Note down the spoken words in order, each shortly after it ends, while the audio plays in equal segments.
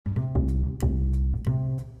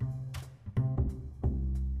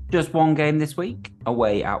Just one game this week,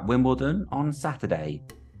 away at Wimbledon on Saturday.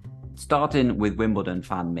 Starting with Wimbledon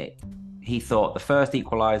fan Mick. He thought the first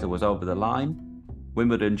equaliser was over the line.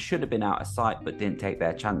 Wimbledon should have been out of sight but didn't take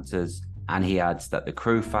their chances, and he adds that the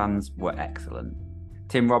Crew fans were excellent.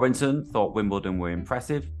 Tim Robinson thought Wimbledon were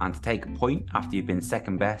impressive, and to take a point after you've been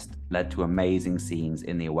second best led to amazing scenes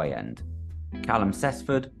in the away end. Callum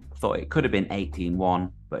Sesford thought it could have been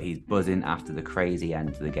 18-1, but he's buzzing after the crazy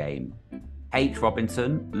end to the game. H.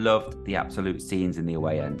 Robinson loved the absolute scenes in the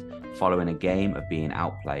away end, following a game of being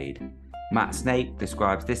outplayed. Matt Snape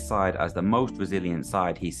describes this side as the most resilient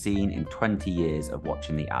side he's seen in 20 years of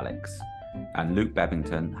watching the Alex. And Luke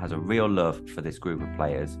Bevington has a real love for this group of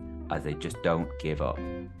players, as they just don't give up.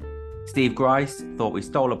 Steve Grice thought we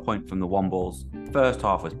stole a point from the Wombles. First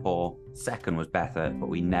half was poor, second was better, but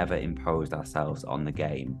we never imposed ourselves on the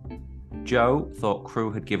game. Joe thought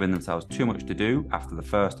Crew had given themselves too much to do after the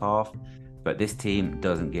first half, but this team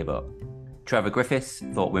doesn't give up. Trevor Griffiths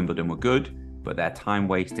thought Wimbledon were good, but their time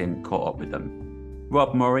wasting caught up with them.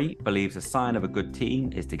 Rob Murray believes a sign of a good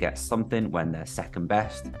team is to get something when they're second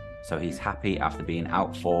best, so he's happy after being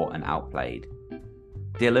outfought and outplayed.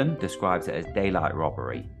 Dylan describes it as daylight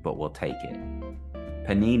robbery, but will take it.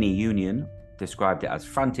 Panini Union described it as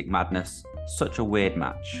frantic madness, such a weird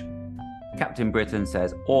match. Captain Britain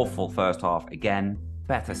says awful first half again,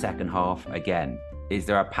 better second half again. Is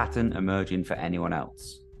there a pattern emerging for anyone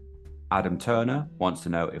else? Adam Turner wants to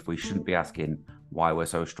know if we shouldn't be asking why we're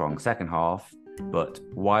so strong second half, but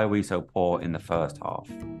why are we so poor in the first half?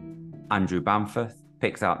 Andrew Bamforth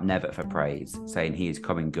picks out Nevitt for praise, saying he is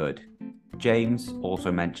coming good. James also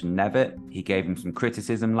mentioned Nevitt. He gave him some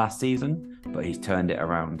criticism last season, but he's turned it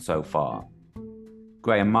around so far.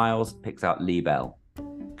 Graham Miles picks out Lee Bell.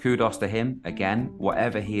 Kudos to him, again,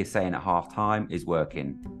 whatever he is saying at half-time is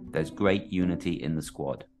working. There's great unity in the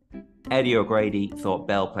squad. Eddie O'Grady thought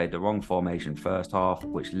Bell played the wrong formation first half,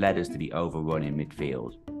 which led us to be overrun in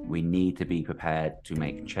midfield. We need to be prepared to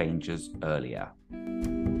make changes earlier.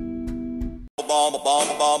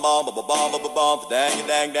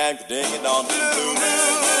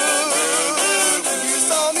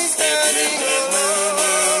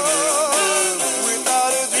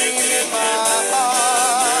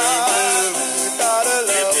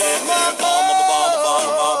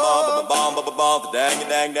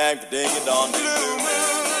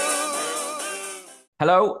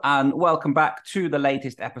 Hello and welcome back to the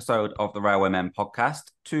latest episode of the Railwaymen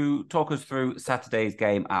podcast. To talk us through Saturday's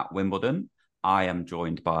game at Wimbledon, I am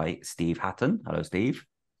joined by Steve Hatton. Hello, Steve.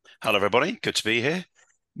 Hello, everybody. Good to be here.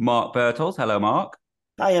 Mark Birtles. Hello, Mark.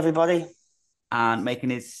 Hi, everybody. And making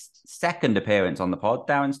his second appearance on the pod,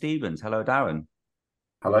 Darren Stevens. Hello, Darren.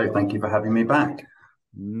 Hello, thank you for having me back.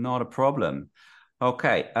 Not a problem.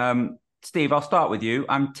 Okay, Steve, I'll start with you.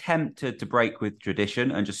 I'm tempted to break with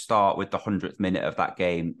tradition and just start with the 100th minute of that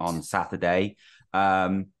game on Saturday.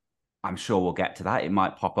 I'm sure we'll get to that. It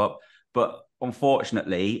might pop up. But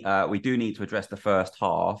unfortunately, we do need to address the first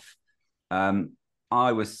half.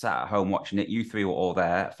 I was sat at home watching it. You three were all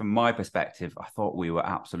there. From my perspective, I thought we were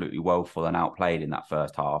absolutely woeful and outplayed in that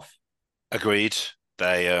first half. Agreed.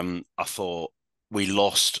 I thought we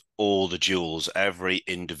lost all the duels, every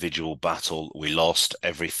individual battle we lost,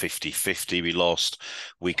 every 50-50 we lost.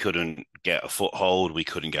 We couldn't get a foothold. We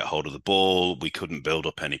couldn't get hold of the ball. We couldn't build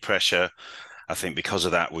up any pressure. I think because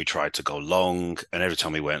of that, we tried to go long, and every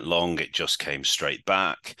time we went long, it just came straight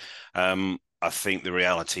back. I think the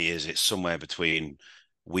reality is it's somewhere between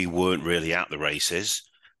we weren't really at the races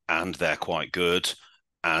and they're quite good,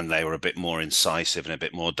 and they were a bit more incisive and a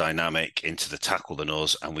bit more dynamic into the tackle than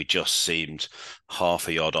us, and we just seemed half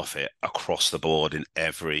a yard off it across the board in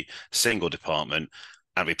every single department.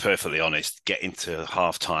 And to be perfectly honest, getting to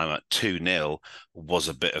half-time at 2-0 was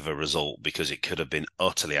a bit of a result because it could have been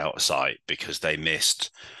utterly out of sight because they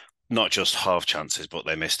missed not just half chances, but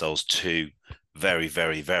they missed those two very,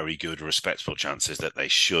 very, very good, respectable chances that they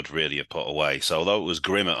should really have put away. So although it was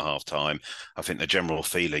grim at half-time, I think the general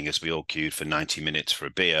feeling as we all queued for 90 minutes for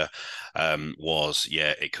a beer was,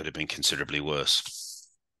 yeah, it could have been considerably worse.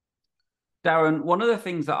 Darren, one of the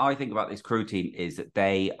things that I think about this Crew team is that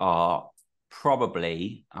they are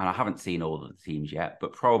probably, and I haven't seen all of the teams yet,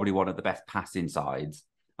 but probably one of the best passing sides.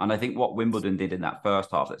 And I think what Wimbledon did in that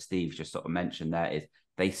first half that Steve just sort of mentioned there is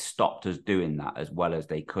they stopped us doing that as well as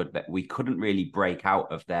they could. That we couldn't really break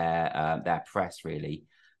out of their press, really.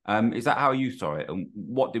 Is that how you saw it? And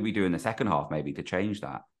what did we do in the second half maybe to change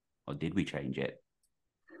that? Or did we change it?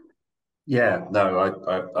 Yeah, no,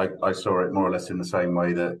 I saw it more or less in the same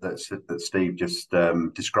way that Steve just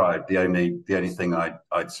described. The only thing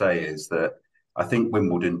I'd say is that I think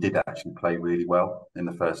Wimbledon did actually play really well in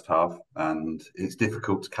the first half, and it's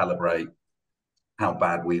difficult to calibrate how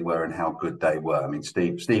bad we were and how good they were. I mean,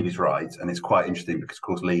 Steve is right, and it's quite interesting because, of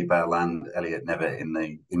course, Lee Bell and Elliot Nevitt in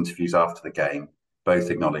the interviews after the game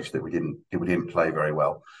both acknowledged that we didn't play very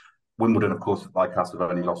well. Wimbledon, of course, like us, have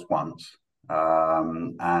only lost once,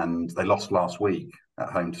 and they lost last week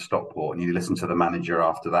at home to Stockport. And you listen to the manager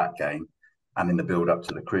after that game, and in the build up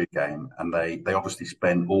to the Crewe game, and they obviously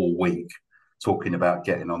spent all week talking about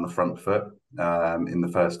getting on the front foot in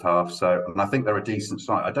the first half. So, and I think they're a decent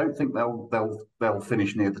side. I don't think they'll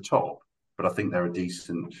finish near the top, but I think they're a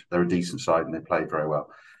decent side, and they played very well.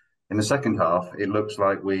 In the second half, it looks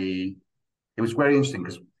like it was very interesting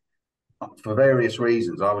because for various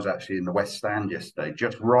reasons, I was actually in the West Stand yesterday,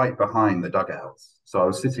 just right behind the dugouts. So I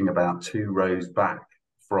was sitting about 2 rows back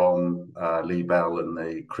from Lee Bell and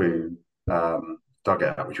the Crewe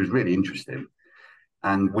dugout, which was really interesting.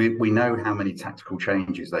 And we know how many tactical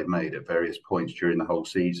changes they've made at various points during the whole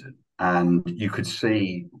season. And you could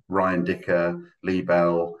see Ryan Dicker, Lee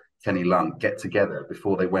Bell, Kenny Lunt get together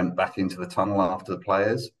before they went back into the tunnel after the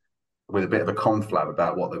players with a bit of a conflab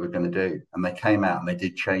about what they were going to do. And they came out and they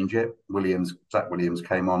did change it. Zach Williams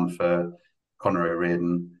came on for Conor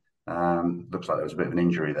O'Riordan. Looks like there was a bit of an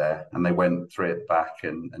injury there. And they went through it back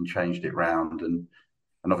and changed it round. And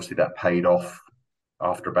obviously that paid off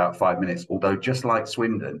after about 5 minutes. Although just like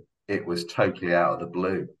Swindon, it was totally out of the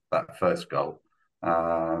blue, that first goal.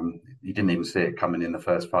 You didn't even see it coming in the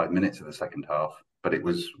first 5 minutes of the second half, but it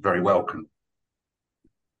was very welcome.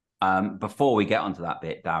 Before we get onto that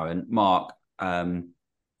bit, Darren, Mark,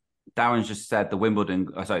 Darren's just said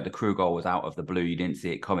the Crewe goal was out of the blue. You didn't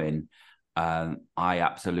see it coming. I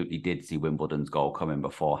absolutely did see Wimbledon's goal coming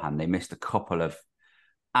beforehand. They missed a couple of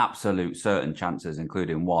absolute certain chances,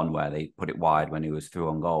 including one where they put it wide when he was through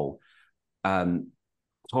on goal.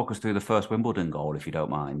 Talk us through the first Wimbledon goal, if you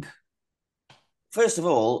don't mind. First of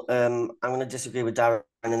all, I'm going to disagree with Darren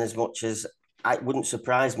in as much as it wouldn't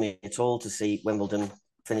surprise me at all to see Wimbledon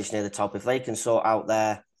finish near the top. If they can sort out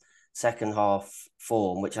their second half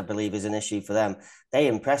form, which I believe is an issue for them, they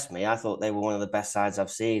impressed me. I thought they were one of the best sides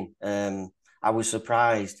I've seen. I was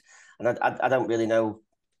surprised. And I don't really know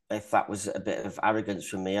if that was a bit of arrogance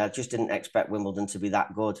from me. I just didn't expect Wimbledon to be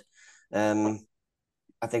that good.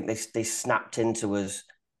 I think they snapped into us.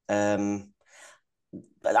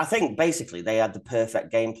 But I think basically they had the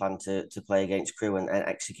perfect game plan to play against Crewe and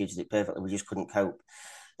executed it perfectly. We just couldn't cope.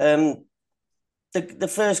 The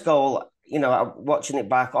first goal, watching it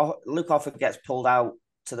back, Luke Offord gets pulled out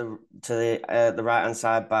to the right hand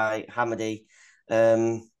side by Hamady,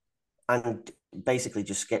 and basically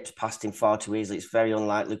just skips past him far too easily. It's very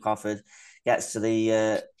unlike Luke Offord. Gets to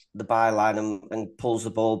the byline and pulls the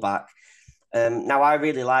ball back. Now I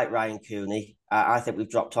really like Ryan Cooney. I think we've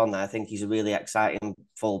dropped on there. I think he's a really exciting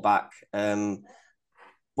full-back.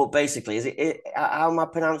 But basically, how am I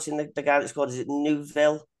pronouncing the guy that scored? Is it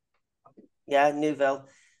Neuville? Yeah, Neuville.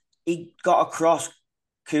 He got across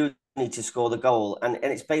Cooney to score the goal, and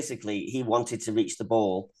it's basically he wanted to reach the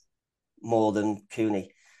ball more than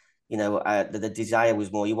Cooney. The desire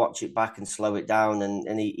was more. You watch it back and slow it down,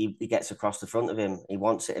 and he gets across the front of him. He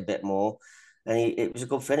wants it a bit more, and it was a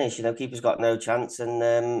good finish. Keeper's got no chance,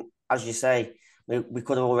 and as you say, we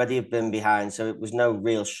could have already been behind, so it was no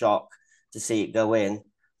real shock to see it go in.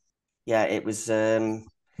 Yeah, it was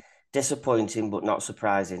disappointing, but not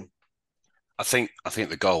surprising. I think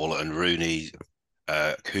the goal and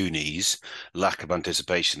Cooney's lack of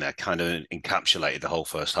anticipation there kind of encapsulated the whole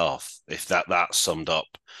first half. If that summed up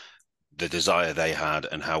the desire they had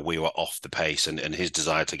and how we were off the pace, and his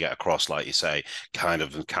desire to get across, like you say, kind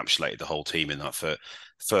of encapsulated the whole team in that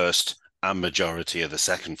first and majority of the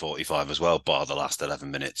second 45 as well, bar the last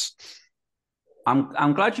 11 minutes.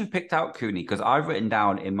 I'm glad you picked out Cooney, because I've written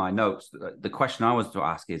down in my notes the question I was to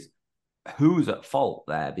ask is who's at fault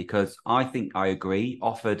there, because I think I agree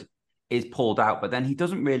Offord is pulled out, but then he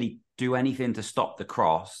doesn't really do anything to stop the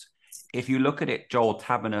cross. If you look at it, Joel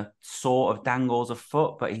Taverner sort of dangles a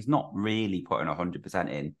foot, but he's not really putting 100%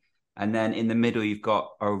 in. And then in the middle, you've got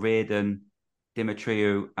O'Riordan,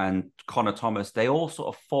 Dimitriou and Connor Thomas. They all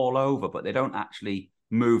sort of fall over, but they don't actually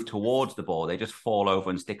move towards the ball. They just fall over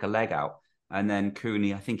and stick a leg out. And then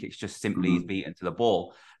Cooney, I think it's just simply he's beaten to the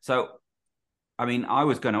ball. So, I mean, I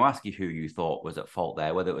was going to ask you who you thought was at fault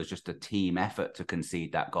there, whether it was just a team effort to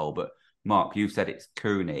concede that goal. But Mark, you said it's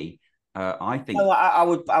Cooney. I think I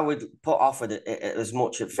would put Offord as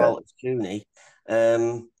much at fault as Cooney,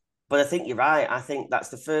 but I think you're right. I think that's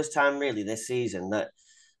the first time really this season that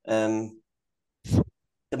the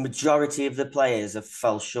majority of the players have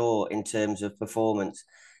fell short in terms of performance.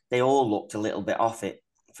 They all looked a little bit off it.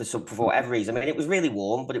 for whatever reason. I mean, it was really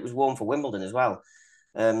warm, but it was warm for Wimbledon as well.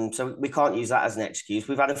 So we can't use that as an excuse.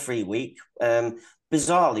 We've had a free week.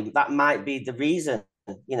 Bizarrely, that might be the reason.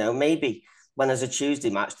 Maybe when there's a Tuesday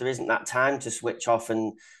match, there isn't that time to switch off,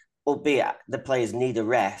 and albeit the players need a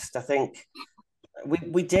rest. I think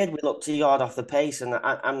we looked a yard off the pace, and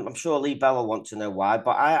I'm sure Lee Bell will want to know why,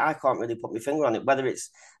 but I can't really put my finger on it. Whether it's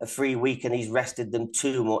a free week and he's rested them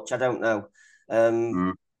too much, I don't know.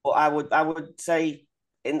 But I would say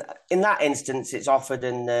in that instance, it's Offord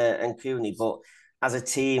and Cooney, but as a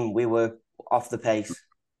team, we were off the pace.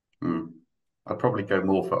 I'd probably go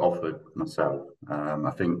more for Offord myself.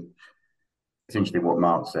 I think it's interesting what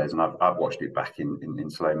Mark says, and I've watched it back in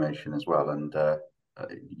slow motion as well. And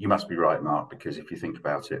you must be right, Mark, because if you think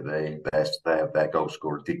about it, their goal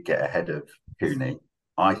scorer did get ahead of Cooney.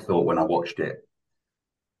 I thought when I watched it,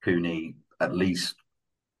 Cooney at least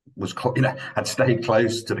was, had stayed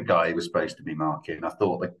close to the guy he was supposed to be marking. I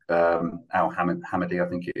thought that Al Hamadi, I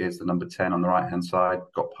think it is, the number 10 on the right hand side,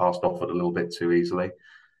 got past Offord a little bit too easily.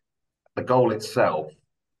 The goal itself,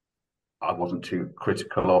 I wasn't too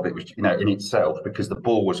critical of. It was, in itself, because the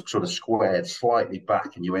ball was sort of squared slightly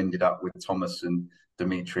back, and you ended up with Thomas and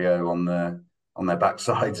Demetrio on their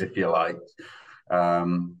backsides, if you like.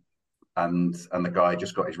 And the guy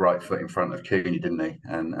just got his right foot in front of Cooney, didn't he?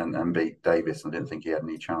 And beat Davis. I didn't think he had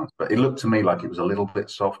any chance. But it looked to me like it was a little bit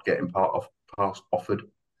soft getting past Offord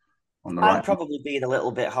on the right. I'd probably been a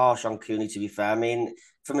little bit harsh on Cooney, to be fair. I mean,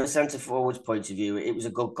 from a centre forward's point of view, it was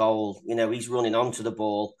a good goal. He's running onto the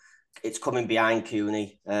ball. It's coming behind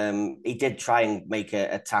Cooney. He did try and make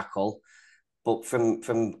a tackle, but from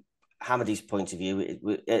Hamadi's point of view,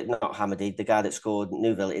 not Hamadi, the guy that scored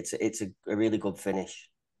Neuville, it's a really good finish.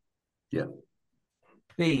 Yeah.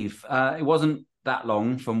 Steve, it wasn't that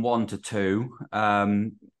long from 1 to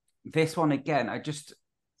 2. This one again,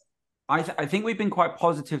 I think we've been quite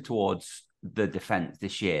positive towards the defence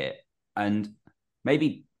this year, and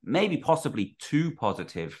maybe possibly too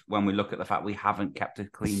positive when we look at the fact we haven't kept a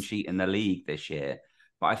clean sheet in the league this year.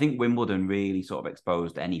 But I think Wimbledon really sort of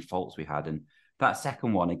exposed any faults we had. And that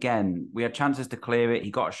second one, again, we had chances to clear it.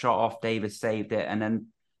 He got a shot off, Davis saved it. And then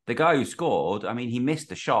the guy who scored, I mean, he missed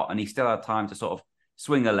the shot and he still had time to sort of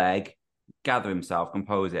swing a leg, gather himself,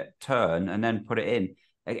 compose it, turn, and then put it in.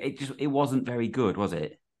 It wasn't very good, was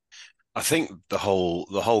it? I think the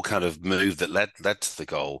whole kind of move that led to the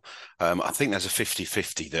goal, I think there's a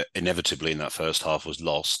 50-50 that inevitably in that first half was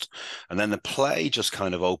lost. And then the play just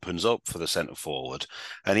kind of opens up for the centre forward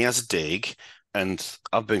and he has a dig. And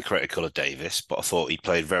I've been critical of Davis, but I thought he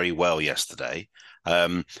played very well yesterday.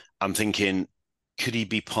 I'm thinking, could he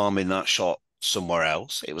be palming that shot somewhere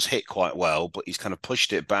else? It was hit quite well, but he's kind of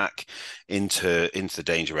pushed it back into the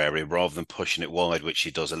danger area rather than pushing it wide, which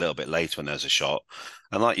he does a little bit later when there's a shot.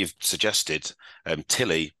 And like you've suggested,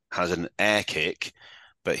 Tilly has an air kick,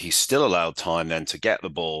 but he's still allowed time then to get the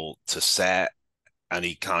ball to set. And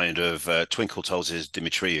he kind of twinkle toes his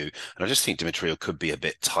Dimitriou. And I just think Dimitriou could be a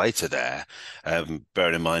bit tighter there.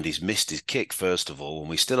 Bearing in mind, he's missed his kick, first of all, and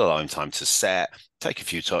we still allow him time to set, take a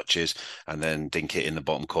few touches, and then dink it in the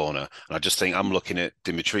bottom corner. And I just think I'm looking at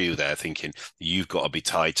Dimitriou there thinking, you've got to be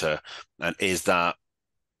tighter. And is that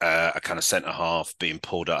a kind of centre-half being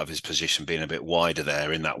pulled out of his position, being a bit wider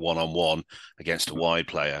there in that one-on-one against a wide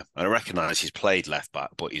player? And I recognise he's played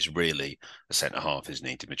left-back, but he's really a centre-half, isn't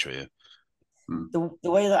he, Dimitriou? The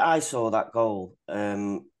way that I saw that goal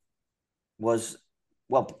was,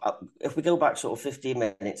 well, if we go back sort of 15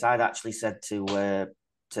 minutes, I'd actually said to I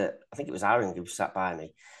think it was Aaron who sat by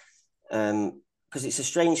me, because it's a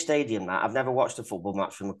strange stadium that I've never watched a football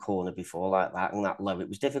match from a corner before like that and that low. It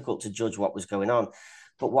was difficult to judge what was going on.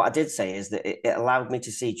 But what I did say is that it allowed me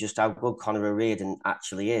to see just how good Conor O'Riordan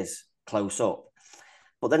actually is close up.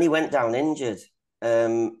 But then he went down injured.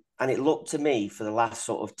 And it looked to me for the last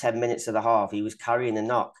sort of 10 minutes of the half, he was carrying a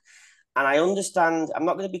knock. And I understand, I'm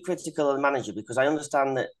not going to be critical of the manager because I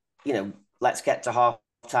understand that, let's get to half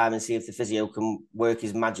time and see if the physio can work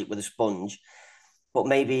his magic with a sponge. But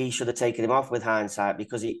maybe he should have taken him off with hindsight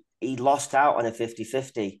because he lost out on a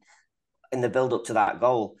 50-50 in the build up to that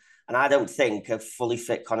goal. And I don't think a fully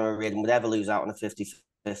fit Conor O'Riordan would ever lose out on a 50-50.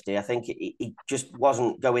 I think he just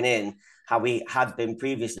wasn't going in how he had been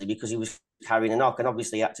previously because he was carrying a knock, and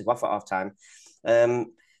obviously he had to go off at half time.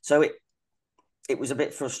 So it was a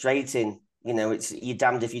bit frustrating. It's you're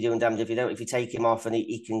damned if you do and damned if you don't. If you take him off and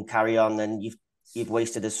he can carry on, then you've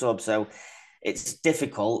wasted a sub. So it's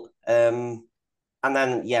difficult. And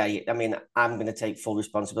then I mean, I'm going to take full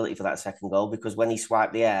responsibility for that second goal because when he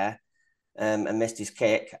swiped the air and missed his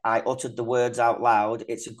kick, I uttered the words out loud.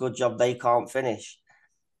 It's a good job they can't finish.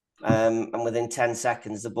 And within 10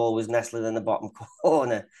 seconds, the ball was nestling in the bottom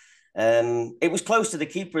corner. It was close to the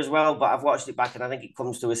keeper as well, but I've watched it back and I think it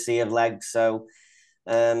comes to a sea of legs. So,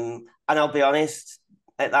 and I'll be honest,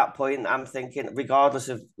 at that point, I'm thinking, regardless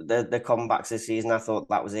of the comebacks this season, I thought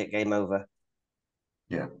that was it, game over.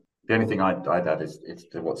 Yeah. The only thing I'd add is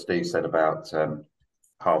to what Steve said about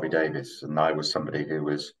Harvey Davis. And I was somebody who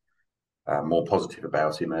was more positive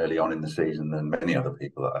about him early on in the season than many other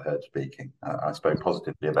people that I heard speaking. I spoke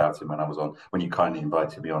positively about him when you kindly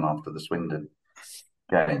invited me on after the Swindon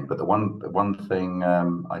game. But the one thing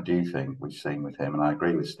I do think we've seen with him, and I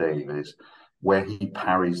agree with Steve, is where he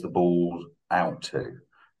parries the ball out to.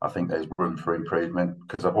 I think there's room for improvement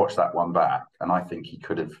because I've watched that one back, and I think he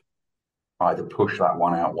could have either pushed that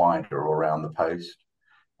one out wider or around the post,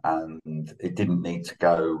 and it didn't need to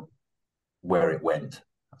go where it went.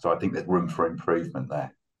 So I think there's room for improvement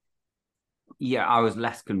there. Yeah, I was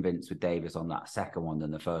less convinced with Davis on that second one than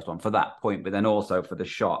the first one for that point, but then also for the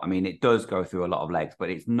shot. I mean, it does go through a lot of legs, but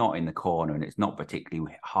it's not in the corner and it's not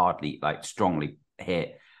particularly hardly, like, strongly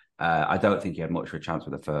hit. I don't think he had much of a chance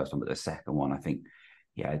with the first one, but the second one, I think,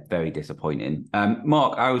 yeah, very disappointing.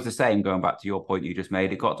 Mark, I was the same, going back to your point you just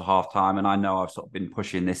made. It got to half time, and I know I've sort of been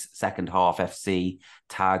pushing this second half FC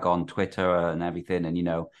tag on Twitter and everything, and, you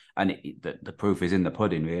know, and the proof is in the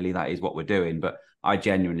pudding, really. That is what we're doing. But I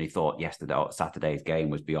genuinely thought Saturday's game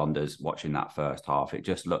was beyond us watching that first half. It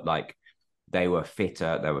just looked like they were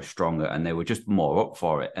fitter, they were stronger, and they were just more up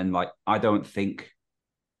for it. And, like, I don't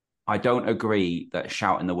agree that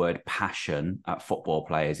shouting the word passion at football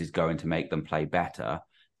players is going to make them play better.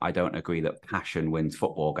 I don't agree that passion wins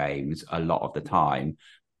football games a lot of the time.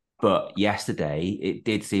 But yesterday, it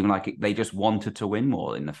did seem like they just wanted to win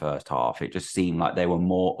more in the first half. It just seemed like they were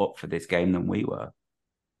more up for this game than we were.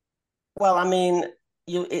 Well, I mean,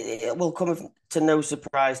 it will come to no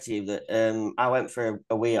surprise to you that I went for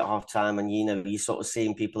a wee at half time, and you're sort of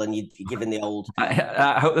seeing people and you're giving the old.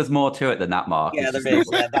 I hope there's more to it than that, Mark. Yeah, there is.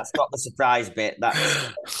 Yeah, that's not the surprise bit.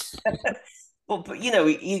 That's. But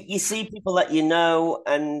you see people that you know,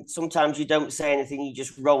 and sometimes you don't say anything. You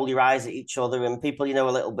just roll your eyes at each other, and people you know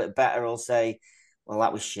a little bit better will say, "Well,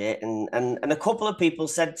 that was shit." And a couple of people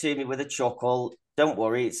said to me with a chuckle, "Don't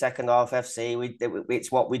worry, it's second half FC. It's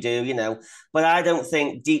what we do, you know." But I don't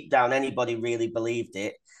think deep down anybody really believed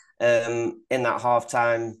it in that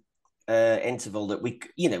halftime interval. That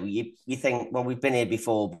you think, well, we've been here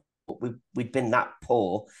before, but we've been that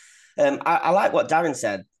poor. I like what Darren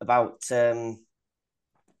said about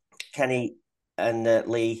Kenny and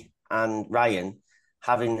Lee and Ryan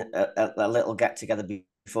having a little get together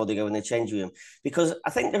before they go in the changing room, because I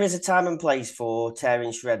think there is a time and place for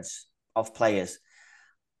tearing shreds of players.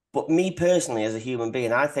 But me personally, as a human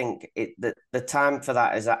being, I think the time for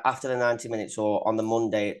that is after the 90 minutes or on the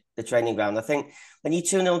Monday, the training ground. I think when you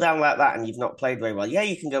 2-0 down like that and you've not played very well, yeah,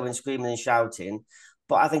 you can go in screaming and shouting.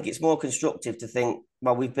 But I think it's more constructive to think,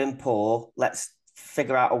 well, we've been poor. Let's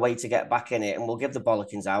figure out a way to get back in it, and we'll give the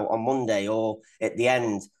bollockings out on Monday or at the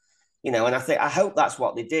end. And I hope that's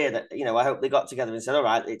what they did. I hope they got together and said, all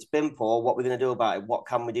right, it's been poor. What are we going to do about it? What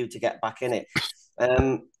can we do to get back in it?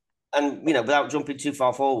 And without jumping too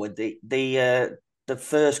far forward, the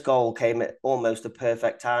first goal came at almost the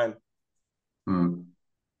perfect time.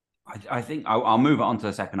 I think I'll move on to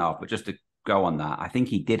the second half, but just to go on that, I think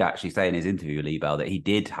he did actually say in his interview, Lee Bell, that he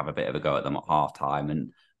did have a bit of a go at them at half time,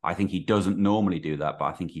 and I think he doesn't normally do that, but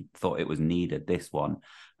I think he thought it was needed this one.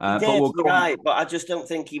 You're right, but I just don't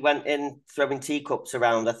think he went in throwing teacups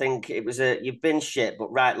around. I think it was you've been shit,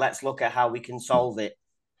 but right, let's look at how we can solve it.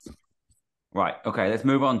 Right, okay, let's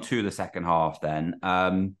move on to the second half then.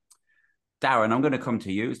 Darren, I'm going to come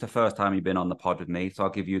to you. It's the first time you've been on the pod with me, so I'll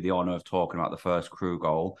give you the honour of talking about the first Crew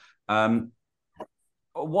goal.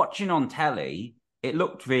 Watching on telly, it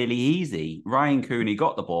looked really easy. Ryan Cooney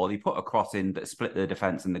got the ball, he put a cross in that split the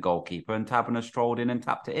defence and the goalkeeper, and Taberner strolled in and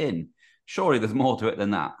tapped it in. Surely there's more to it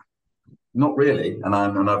than that. Not really, and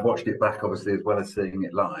I've watched it back, obviously, as well as seeing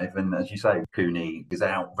it live. And as you say, Cooney is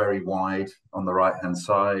out very wide on the right-hand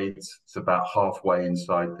side. It's about halfway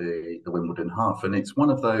inside the Wimbledon half, and it's one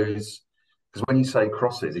of those, because when you say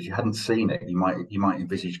crosses, if you hadn't seen it, you might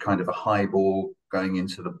envisage kind of a high ball going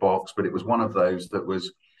into the box, but it was one of those that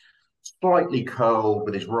was slightly curled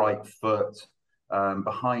with his right foot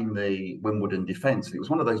behind the Wimbledon defence. And it was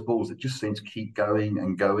one of those balls that just seemed to keep going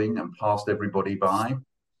and passed everybody by.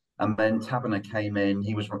 And then Taberner came in.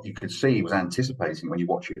 You could see he was anticipating when you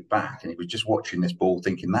watch it back, and he was just watching this ball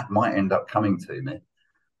thinking that might end up coming to me.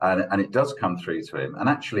 And it does come through to him. And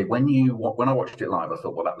actually, when I watched it live, I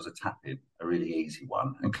thought, well, that was a tap-in, a really easy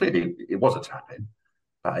one. And clearly it was a tap-in.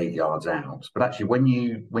 about 8 yards out. But actually, when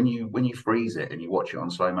you freeze it and you watch it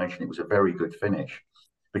on slow motion, it was a very good finish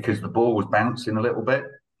because the ball was bouncing a little bit,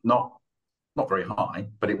 not very high,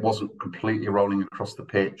 but it wasn't completely rolling across the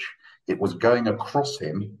pitch. It was going across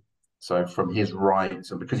him, so from his right,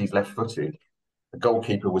 and because he's left-footed, the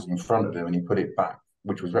goalkeeper was in front of him, and he put it back,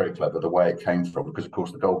 which was very clever the way it came from, because of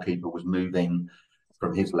course the goalkeeper was moving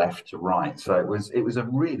from his left to right. So it was a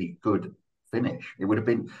really good finish. It would have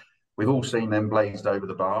been. We've all seen them blazed over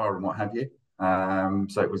the bar and what have you.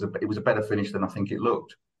 So it was a better finish than I think it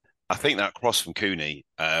looked. I think that cross from Cooney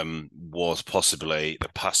was possibly the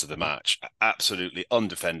pass of the match. Absolutely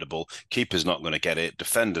undefendable. Keeper's not going to get it.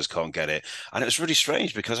 Defenders can't get it. And it was really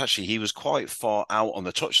strange because actually he was quite far out on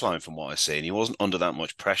the touchline from what I see, and he wasn't under that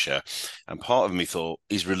much pressure. And part of me thought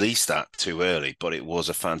he's released that too early, but it was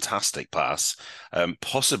a fantastic pass,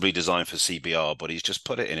 possibly designed for CBR, but he's just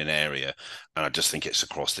put it in an area. And I just think it's a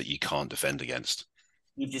cross that you can't defend against.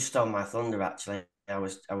 You've just stole my thunder, actually. I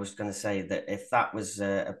was going to say that if that was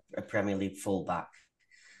a Premier League fullback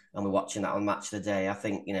and we're watching that on Match of the Day, I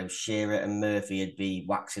think, Shearer and Murphy would be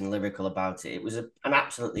waxing lyrical about it. It was an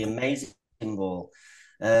absolutely amazing ball.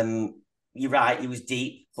 You're right, he was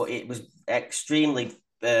deep, but it was extremely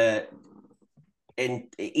he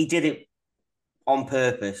did it on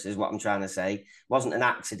purpose, is what I'm trying to say. It wasn't an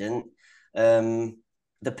accident. The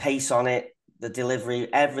pace on it, the delivery,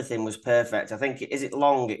 everything was perfect. I think, is it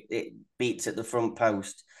long? It beats at the front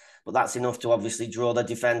post, but that's enough to obviously draw the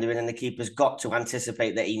defender in, and the keeper's got to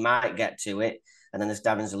anticipate that he might get to it. And then, as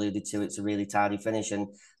Darren's alluded to, it's a really tidy finish. And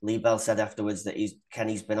Lee Bell said afterwards that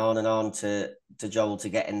Kenny's been on and on to Joel to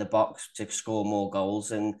get in the box to score more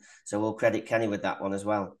goals, and so we'll credit Kenny with that one as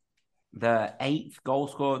well. The 8th goal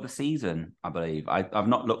scorer of the season, I believe. I've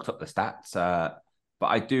not looked up the stats. But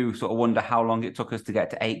I do sort of wonder how long it took us to get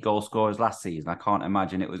to 8 goal scorers last season. I can't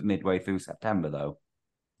imagine it was midway through September, though.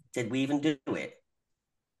 Did we even do it?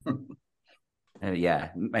 Yeah,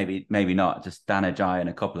 maybe not. Just Dan Ajay and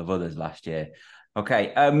a couple of others last year.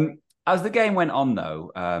 Okay. As the game went on,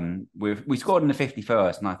 though, we scored in the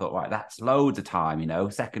 51st, and I thought, right, that's loads of time.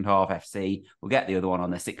 Second half FC. We'll get the other one on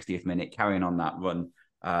the 60th minute, carrying on that run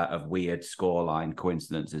of weird scoreline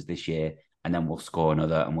coincidences this year. And then we'll score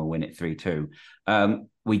another and we'll win it 3-2.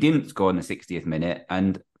 We didn't score in the 60th minute.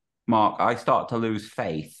 And Mark, I start to lose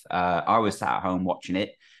faith. I was sat at home watching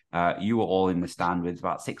it. You were all in the stand with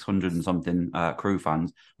about 600 and something Crew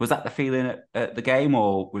fans. Was that the feeling at the game,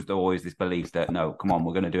 or was there always this belief that, no, come on,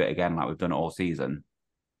 we're going to do it again like we've done it all season?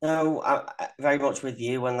 No, I very much with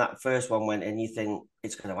you. When that first one went in, you think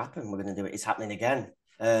it's going to happen. We're going to do it. It's happening again.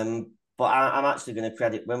 But I'm actually going to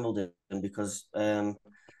credit Wimbledon because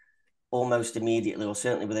almost immediately, or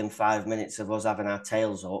certainly within 5 minutes of us having our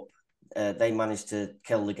tails up, they managed to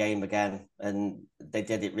kill the game again, and they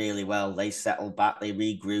did it really well. They settled back, they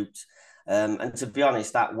regrouped, and to be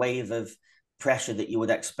honest, that wave of pressure that you would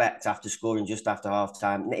expect after scoring just after half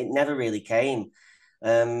time, it never really came.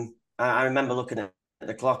 I remember looking at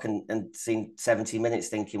the clock and seeing 70 minutes,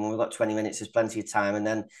 thinking, well, we've got 20 minutes, there's plenty of time, and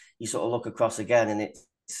then you sort of look across again, and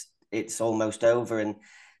it's almost over. And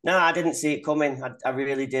no, I didn't see it coming. I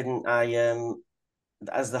really didn't.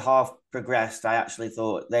 As the half progressed, I actually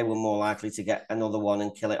thought they were more likely to get another one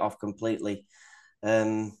and kill it off completely.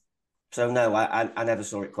 So no, I never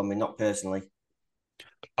saw it coming, not personally.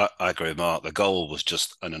 I agree with Mark. The goal was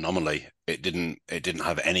just an anomaly. It didn't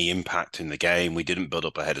have any impact in the game. We didn't build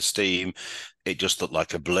up a head of steam. It just looked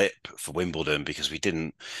like a blip for Wimbledon because we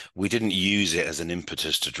didn't use it as an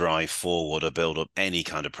impetus to drive forward or build up any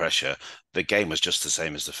kind of pressure. The game was just the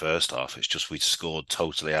same as the first half. It's just we scored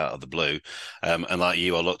totally out of the blue. And like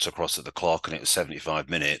you, I looked across at the clock and it was 75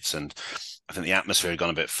 minutes, and I think the atmosphere had gone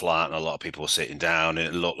a bit flat and a lot of people were sitting down, and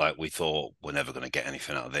it looked like we thought we're never going to get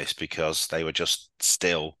anything out of this because they were just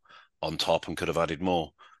still on top and could have added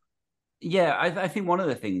more. Yeah, I think one of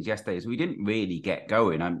the things yesterday is we didn't really get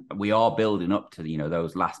going, and we are building up to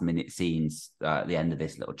those last minute scenes at the end of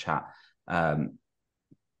this little chat.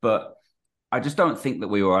 But I just don't think that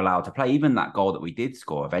we were allowed to play. Even that goal that we did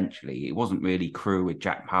score eventually, it wasn't really Crew with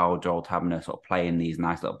Jack Powell, Joel Tabner sort of playing these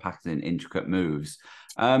nice little passing intricate moves.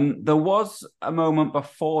 There was a moment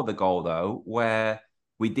before the goal, though, where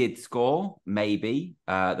we did score, maybe.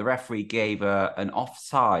 The referee gave an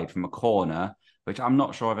offside from a corner, which I'm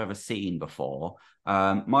not sure I've ever seen before.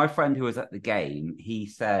 My friend who was at the game, he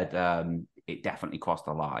said it definitely crossed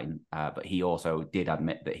the line, but he also did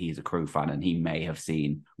admit that he's a Crew fan and he may have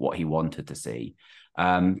seen what he wanted to see.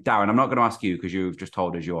 Darren, I'm not going to ask you because you've just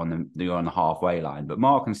told us you're on the halfway line, but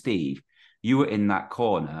Mark and Steve, you were in that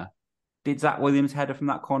corner. Did Zach Williams' header from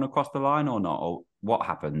that corner cross the line or not? Or what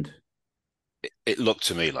happened? It looked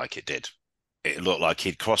to me like it did. it looked like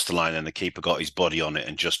he'd crossed the line and the keeper got his body on it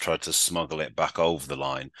and just tried to smuggle it back over the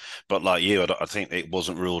line. But like you, I think it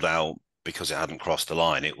wasn't ruled out because it hadn't crossed the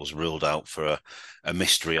line. It was ruled out for a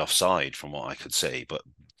mystery offside from what I could see. But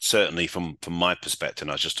certainly from my perspective,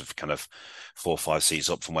 and I was just kind of 4 or 5 seats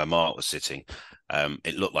up from where Mark was sitting,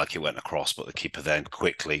 it looked like it went across, but the keeper then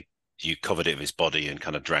quickly, you covered it with his body and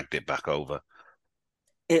kind of dragged it back over.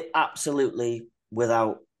 It absolutely,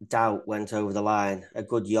 without doubt, went over the line, a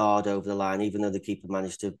good yard over the line, even though the keeper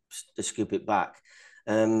managed to scoop it back.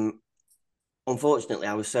 Unfortunately,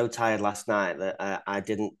 I was so tired last night that I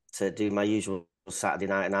didn't do my usual Saturday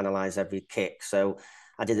night and analyse every kick. So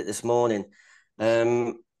I did it this morning.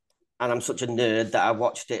 And I'm such a nerd that I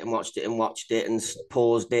watched it and watched it and watched it and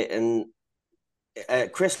paused it. And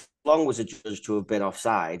Chris Long was adjudged to have been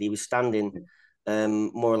offside. He was standing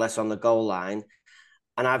more or less on the goal line.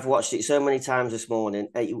 And I've watched it so many times this morning.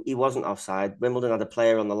 He wasn't offside. Wimbledon had a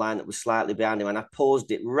player on the line that was slightly behind him. And I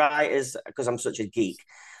paused it right as, because I'm such a geek,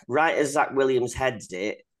 right as Zach Williams heads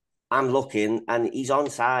it, I'm looking and he's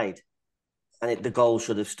onside. And the goal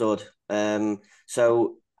should have stood.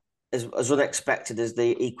 So as unexpected as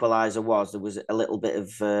the equaliser was, there was a little bit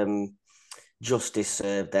of justice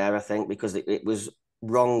served there, I think, because it was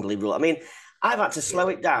wrongly ruled. I mean, I've had to slow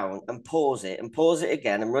it down and pause it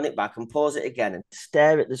again and run it back and pause it again and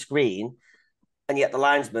stare at the screen. And yet the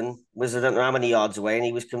linesman was, I don't know how many yards away, and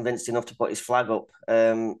he was convinced enough to put his flag up.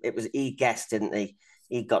 He guessed, didn't he?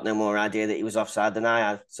 He got no more idea that he was offside than I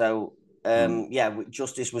had. So,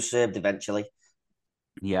 justice was served eventually.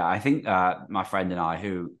 Yeah, I think my friend and I,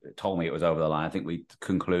 who told me it was over the line, I think we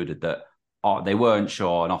concluded that they weren't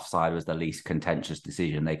sure and offside was the least contentious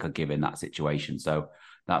decision they could give in that situation. So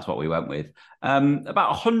that's what we went with. About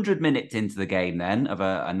 100 minutes into the game then of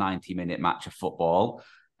a 90-minute match of football,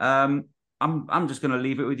 I'm just going to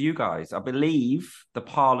leave it with you guys. I believe the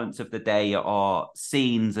parlance of the day are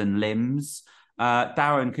scenes and limbs.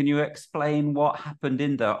 Darren, can you explain what happened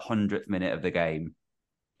in the 100th minute of the game?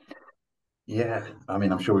 Yeah, I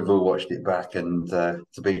mean, I'm sure we've all watched it back, and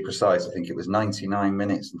to be precise, I think it was 99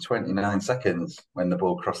 minutes and 29 seconds when the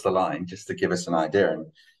ball crossed the line, just to give us an idea.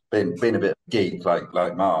 And being a bit of a geek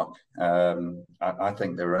like Mark, I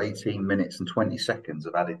think there were 18 minutes and 20 seconds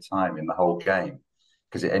of added time in the whole game,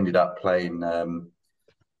 because it ended up playing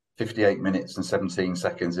 58 minutes and 17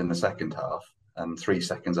 seconds in the second half and 3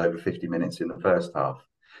 seconds over 50 minutes in the first half.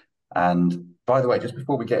 And by the way, just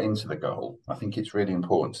before we get into the goal, I think it's really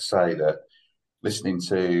important to say that listening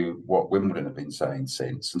to what Wimbledon have been saying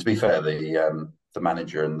since, and to be fair, the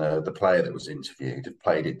manager and the player that was interviewed have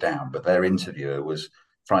played it down, but their interviewer was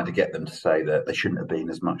trying to get them to say that there shouldn't have been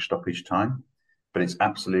as much stoppage time. But it's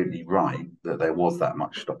absolutely right that there was that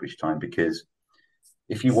much stoppage time, because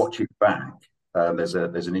if you watch it back, there's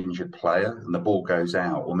an injured player and the ball goes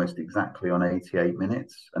out almost exactly on 88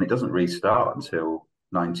 minutes, and it doesn't restart until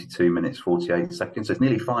 92 minutes 48 seconds. So it's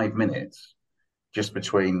nearly 5 minutes just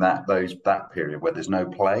between that period where there's no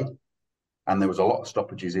play, and there was a lot of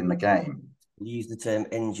stoppages in the game. You use the term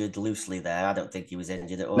injured loosely there. I don't think he was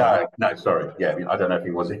injured at all. No, sorry. Yeah, I don't know if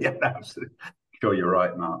he was. Yeah, absolutely. Sure, you're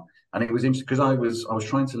right, Mark. And it was interesting because I was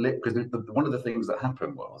trying to live, because one of the things that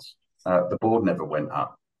happened was the board never went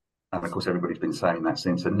up, and of course everybody's been saying that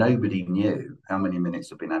since, and nobody knew how many minutes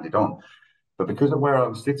had been added on. But because of where I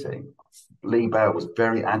was sitting, Lee Bale was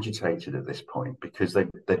very agitated at this point, because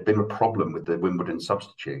there'd been a problem with the Wimbledon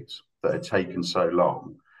substitutes that had taken so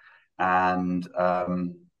long. And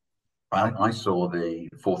I saw the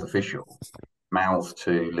fourth official mouth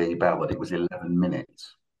to Lee Bell that it was 11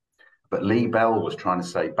 minutes. But Lee Bell was trying to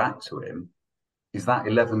say back to him, is that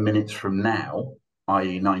 11 minutes from now,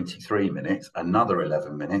 i.e. 93 minutes, another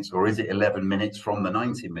 11 minutes, or is it 11 minutes from the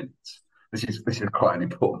 90 minutes? This is quite an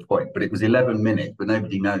important point, but it was 11 minutes, but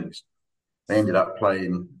nobody knows. They ended up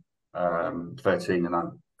playing 13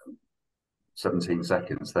 and 17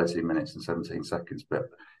 seconds, 13 minutes and 17 seconds, but it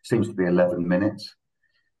seems to be 11 minutes.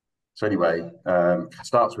 So anyway,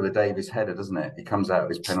 starts with a Davis header, doesn't it? He comes out of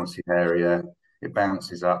his penalty area, it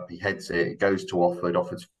bounces up, he heads it, it goes to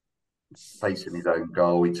Offord's facing his own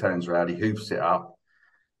goal, he turns around, he hoofs it up.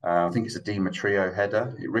 I think it's a Di Matteo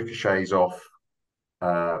header. It ricochets off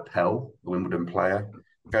Pell, the Wimbledon player,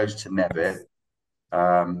 goes to Nevitt.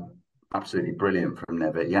 Absolutely brilliant from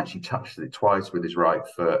Nevitt. He actually touches it twice with his right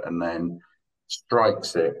foot and then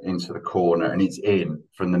strikes it into the corner, and it's in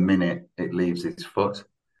from the minute it leaves his foot.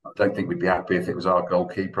 I don't think we'd be happy if it was our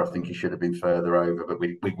goalkeeper. I think he should have been further over, but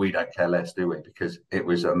we don't care less, do we? Because it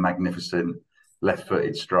was a magnificent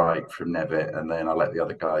left-footed strike from Nevitt, and then I'll let the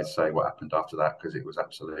other guys say what happened after that, because it was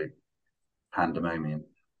absolute pandemonium.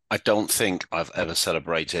 I don't think I've ever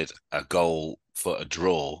celebrated a goal for a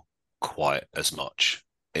draw quite as much.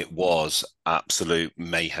 It was absolute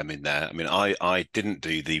mayhem in there. I mean, I didn't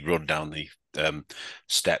do the run down the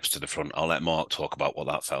steps to the front. I'll let Mark talk about what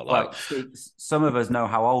that felt like. Well, Steve, some of us know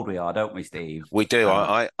how old we are, don't we, Steve? We do.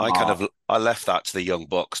 I kind Mark. of I left that to the young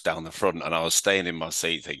bucks down the front, and I was staying in my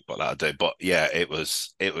seat, thinking what that'll do. But yeah, it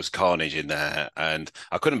was carnage in there, and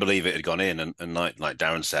I couldn't believe it had gone in. And like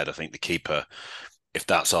Darren said, I think the keeper, if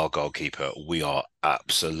that's our goalkeeper, we are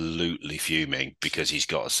absolutely fuming because he's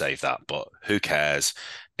got to save that. But who cares?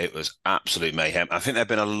 It was absolute mayhem. I think there'd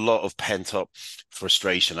been a lot of pent up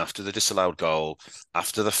frustration after the disallowed goal,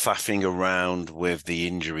 after the faffing around with the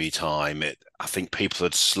injury time. I think people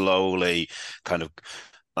had slowly kind of,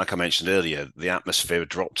 like I mentioned earlier, the atmosphere had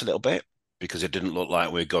dropped a little bit because it didn't look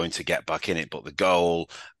like we were going to get back in it. But the goal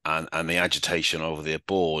and the agitation over the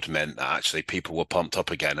board meant that actually people were pumped up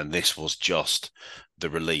again. And this was just the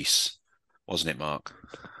release, wasn't it, Mark?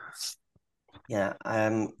 Yeah,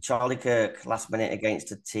 Charlie Kirk last minute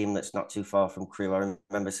against a team that's not too far from Crewe. I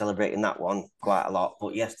remember celebrating that one quite a lot,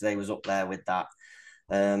 but yesterday was up there with that.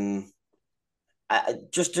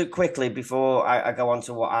 Just to quickly, before I go on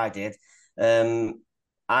to what I did, on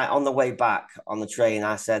the way back on the train,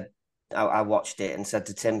 I watched it and said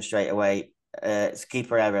to Tim straight away, it's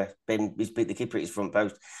keeper error. He's beat the keeper at his front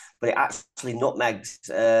post, but it actually nutmegs.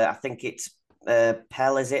 I think it's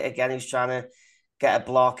Pell, is it again? Who's trying to get a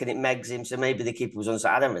block and it megs him. So maybe the keeper was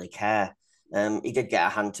onside. I don't really care. He did get a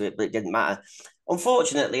hand to it, but it didn't matter.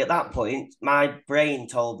 Unfortunately, at that point, my brain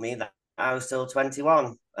told me that I was still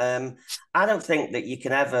 21. I don't think that you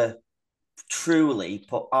can ever truly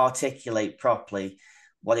articulate properly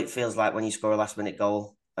what it feels like when you score a last minute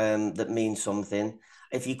goal that means something.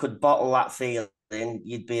 If you could bottle that feeling,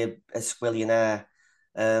 you'd be a squillionaire.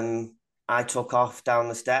 I took off down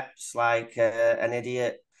the steps like an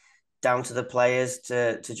idiot down to the players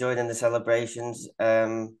to join in the celebrations.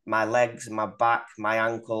 My legs, my back, my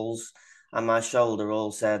ankles, and my shoulder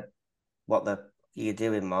all said, "What the are you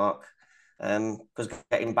doing, Mark?" Because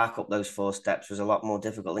getting back up those 4 steps was a lot more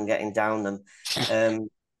difficult than getting down them.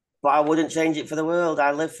 But I wouldn't change it for the world.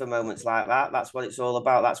 I live for moments like that. That's what it's all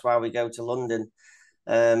about. That's why we go to London.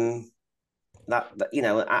 I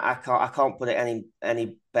can't put it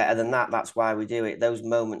any better than that. That's why we do it. Those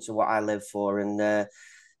moments are what I live for. And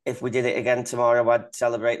if we did it again tomorrow, I'd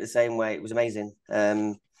celebrate the same way. It was amazing.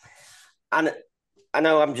 And I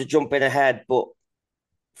know I'm just jumping ahead, but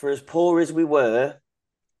for as poor as we were,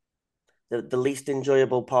 the least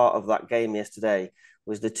enjoyable part of that game yesterday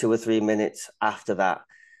was the 2 or 3 minutes after that,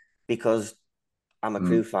 because I'm a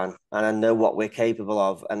Crewe fan and I know what we're capable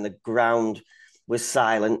of. And the ground was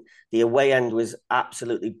silent. The away end was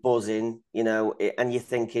absolutely buzzing, and you're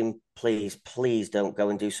thinking, please don't go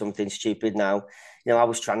and do something stupid now. I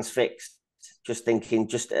was transfixed, just thinking,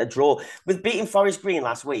 just a draw. With beating Forest Green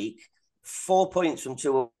last week, 4 points from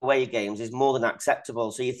 2 away games is more than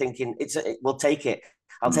acceptable. So you're thinking, we'll take it.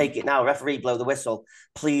 I'll take it now. Referee, blow the whistle.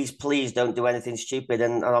 Please don't do anything stupid.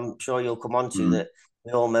 And I'm sure you'll come on to that.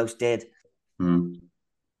 We almost did.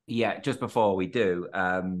 Yeah, just before we do,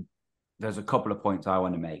 there's a couple of points I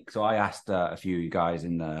want to make. So I asked a few of you guys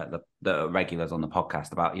in the regulars on the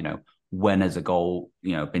podcast about, when has a goal,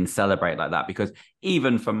 been celebrated like that? Because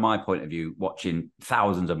even from my point of view, watching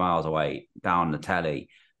thousands of miles away down the telly,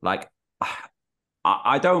 like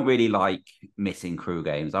I don't really like missing Crewe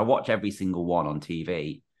games. I watch every single one on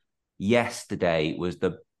TV. Yesterday was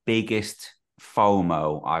the biggest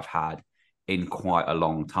FOMO I've had in quite a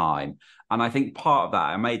long time. And I think part of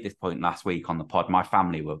that, I made this point last week on the pod. My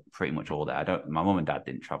family were pretty much all there. My mum and dad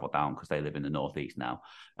didn't travel down because they live in the northeast now.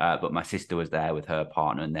 But my sister was there with her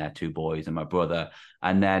partner and their 2 boys and my brother.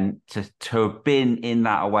 And then to have been in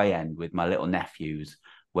that away end with my little nephews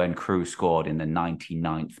when Crewe scored in the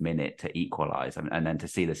 99th minute to equalise, and then to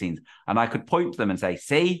see the scenes. And I could point to them and say,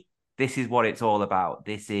 see, this is what it's all about.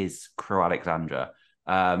 This is Crewe Alexandra.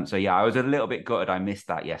 So yeah, I was a little bit gutted I missed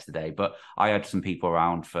that yesterday, but I had some people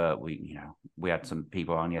around we had some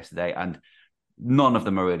people around yesterday, and none of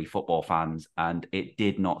them are really football fans, and it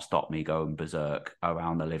did not stop me going berserk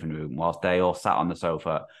around the living room whilst they all sat on the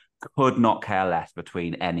sofa. Could not care less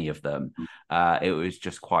between any of them. It was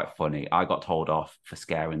just quite funny. I got told off for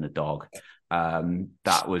scaring the dog.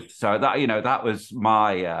 That was what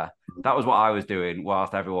I was doing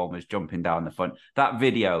whilst everyone was jumping down the front. That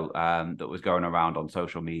video that was going around on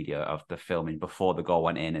social media of the filming before the goal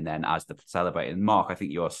went in and then as the celebrating. Mark, I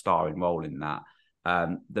think you're a starring role in that.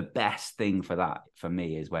 The best thing for that for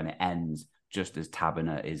me is when it ends just as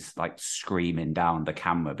Taberner is like screaming down the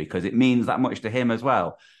camera, because it means that much to him as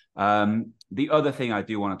well. The other thing I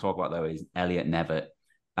do want to talk about though is Elliot Nevitt.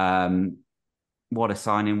 What a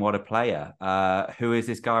signing, what a player. Who is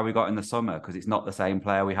this guy we got in the summer? Because it's not the same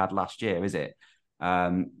player we had last year, is it?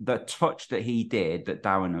 The touch that he did, that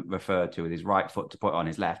Darren referred to with his right foot to put on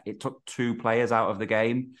his left, it took two players out of the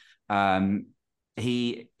game.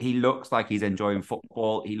 He looks like he's enjoying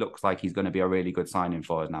football. He looks like he's going to be a really good signing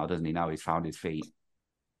for us now, doesn't he? Now he's found his feet.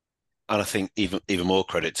 And I think even more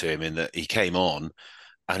credit to him in that he came on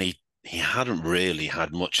and he hadn't really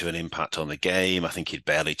had much of an impact on the game. I think he'd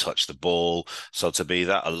barely touched the ball. So to be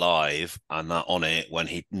that alive and that on it when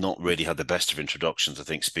he'd not really had the best of introductions, I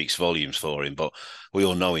think speaks volumes for him. But we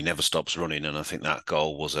all know he never stops running, and I think that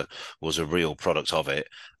goal was a real product of it.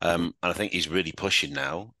 And I think he's really pushing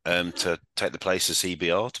now to take the place of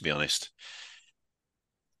CBR, to be honest.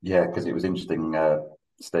 Yeah, because it was interesting,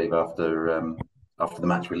 Steve, after the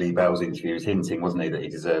match with Lee Bell's interview, he was hinting, wasn't he, that he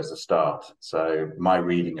deserves a start. So my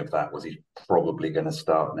reading of that was he's probably going to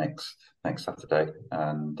start next Saturday,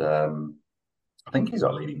 and I think he's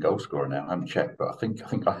our leading goal scorer now. I haven't checked, but I think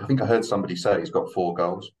I heard somebody say he's got 4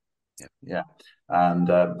 goals. Yeah. And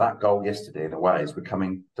that goal yesterday, in a way, is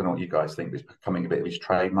becoming. Don't know what you guys think, but it's becoming a bit of his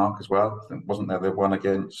trademark as well. I think, wasn't there the one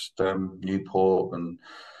against Newport, and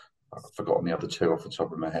I've forgotten the other 2 off the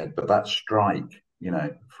top of my head, but that strike,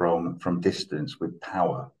 from distance with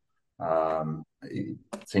power, it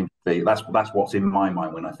seems to be that's what's in my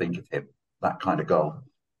mind when I think of him. That kind of goal.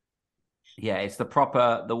 Yeah, it's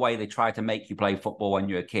the way they try to make you play football when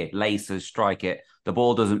you're a kid. Laces, strike it. The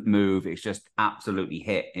ball doesn't move. It's just absolutely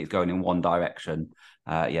hit. It's going in one direction.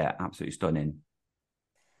 Yeah, absolutely stunning.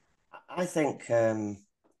 I think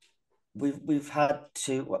we've had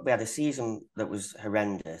we had a season that was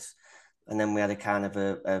horrendous, and then we had a kind of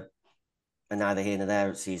a neither here nor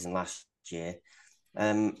there season last year.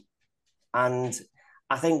 And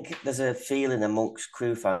I think there's a feeling amongst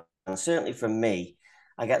Crewe fans, certainly from me,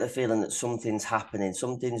 I get the feeling that something's happening,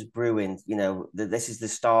 something's brewing, that this is the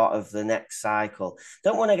start of the next cycle.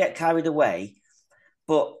 Don't want to get carried away,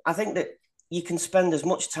 but I think that you can spend as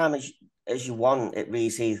much time as you want at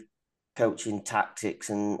Rees Heath coaching tactics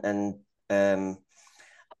and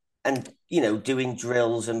doing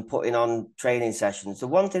drills and putting on training sessions. The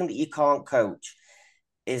one thing that you can't coach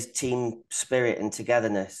is team spirit and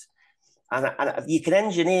togetherness. And you can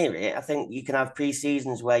engineer it. I think you can have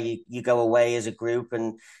pre-seasons where you go away as a group,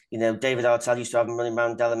 and David Artell used to have them running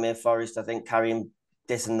around Delamere Forest, I think, carrying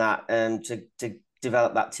this and that to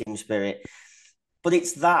develop that team spirit. But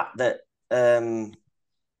it's that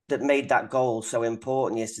made that goal so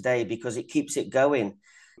important yesterday, because it keeps it going.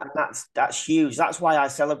 And that's huge. That's why I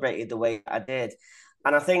celebrated the way I did.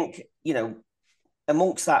 And I think,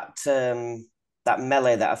 amongst that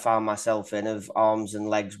melee that I found myself in, of arms and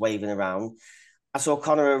legs waving around, I saw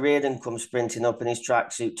Conor O'Riordan come sprinting up in his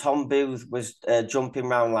tracksuit. Tom Booth was jumping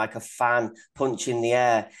around like a fan, punching the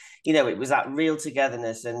air. It was that real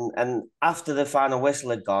togetherness. And after the final whistle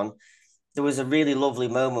had gone, there was a really lovely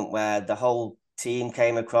moment where the whole team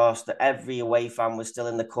came across, that every away fan was still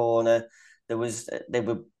in the corner. They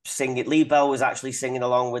were singing. Lee Bell was actually singing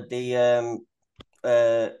along with the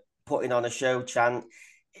putting on a show chant.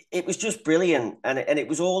 It was just brilliant, and it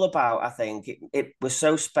was all about. I think it was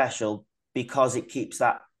so special because it keeps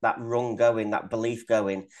that run going, that belief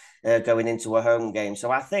going into a home game.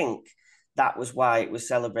 So I think that was why it was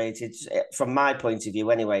celebrated, from my point of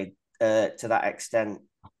view, anyway, to that extent.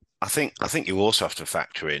 I think you also have to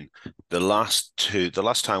factor in the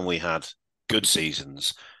last time we had good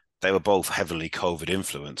seasons, they were both heavily COVID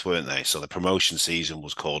influenced, weren't they? So the promotion season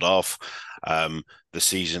was called off. The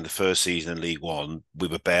first season in League One, we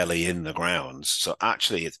were barely in the grounds. So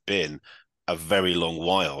actually, it's been a very long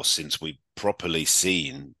while since we properly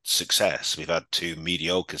seen success. We've had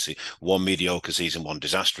one mediocre season, one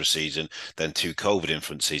disastrous season, then 2 COVID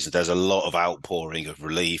influenced seasons. There's a lot of outpouring of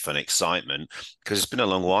relief and excitement, because it's been a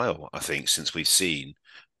long while, I think, since we've seen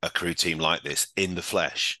a Crewe team like this in the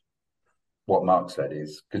flesh. What Mark said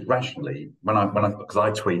is, because rationally, because I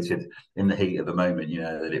tweeted in the heat of the moment,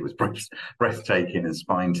 that it was breathtaking and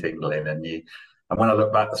spine tingling, and when I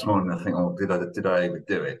look back this morning, I think, oh, did I ever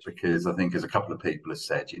do it? Because I think, as a couple of people have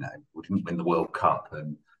said, we didn't win the World Cup,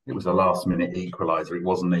 and it was a last minute equaliser. It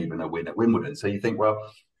wasn't even a win at Wimbledon. So you think,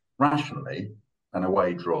 well, rationally, an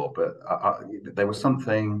away draw, but there was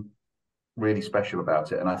something really special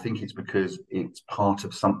about it, and I think it's because it's part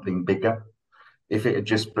of something bigger. If it had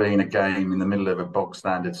just been a game in the middle of a bog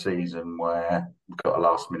standard season where we got a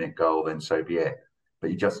last minute goal, then so be it.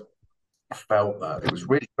 But you just felt that it was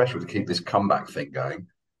really special to keep this comeback thing going.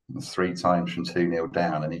 It's 3 times from 2-0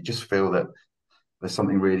 down, and you just feel that there's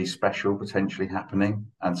something really special potentially happening.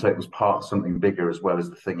 And so it was part of something bigger as well as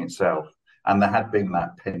the thing itself. And there had been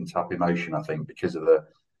that pent up emotion, I think, because of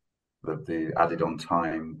the added on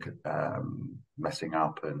time messing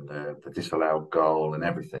up and the disallowed goal and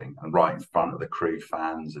everything, and right in front of the Crew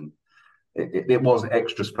fans, and it was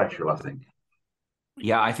extra special, I think.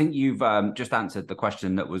 Yeah, I think you've just answered the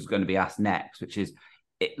question that was going to be asked next, which is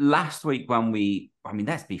last week when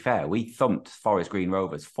let's be fair, we thumped Forest Green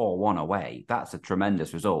Rovers 4-1 away. That's a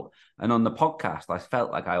tremendous result. And on the podcast, I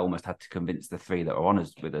felt like I almost had to convince the three that were on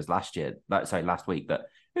us with us last week, that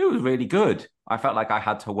it was really good. I felt like I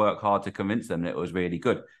had to work hard to convince them that it was really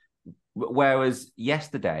good. Whereas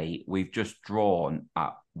yesterday, we've just drawn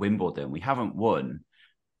at Wimbledon. We haven't won,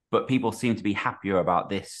 but people seem to be happier about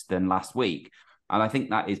this than last week. And I think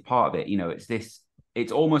that is part of it.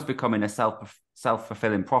 It's almost becoming a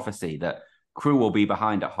self-fulfilling prophecy that Crew will be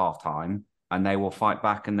behind at halftime and they will fight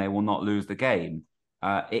back and they will not lose the game.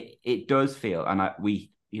 It does feel, and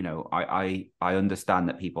I understand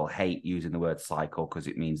that people hate using the word cycle because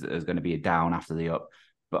it means that there's going to be a down after the up.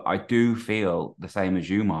 But I do feel the same as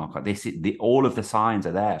you, Mark. All of the signs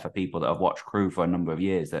are there for people that have watched Crew for a number of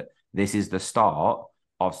years that this is the start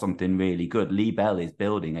of something really good. Lee Bell is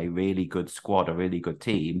building a really good squad, a really good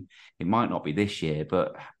team. It might not be this year,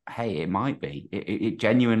 but hey, it might be. It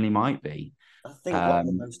genuinely might be. I think one of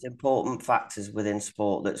the most important factors within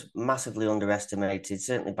sport that's massively underestimated,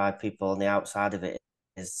 certainly by people on the outside of it,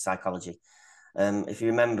 is psychology. If you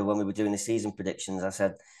remember when we were doing the season predictions, I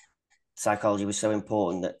said psychology was so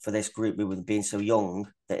important that for this group, we were being so young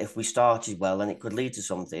that if we started well, then it could lead to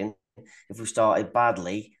something. If we started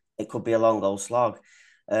badly, it could be a long old slog.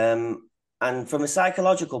 And from a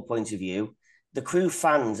psychological point of view, the Crew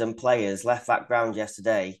fans and players left that ground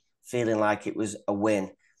yesterday feeling like it was a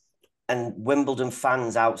win. And Wimbledon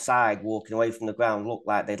fans outside walking away from the ground looked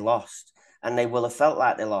like they'd lost. And they will have felt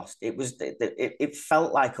like they lost. It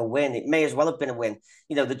felt like a win. It may as well have been a win.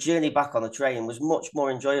 The journey back on the train was much more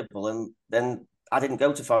enjoyable. And then I didn't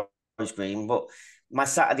go to Forest Green, but my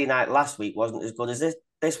Saturday night last week wasn't as good as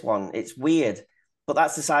this one. It's weird, but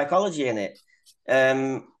that's the psychology in it.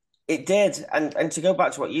 It did. And to go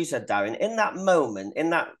back to what you said, Darren, in that moment, in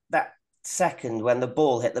that second when the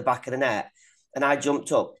ball hit the back of the net and I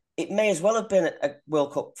jumped up, it may as well have been a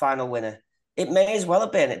World Cup final winner. It may as well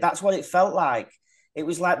have been. That's what it felt like. It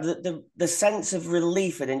was like the sense of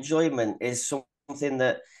relief and enjoyment is something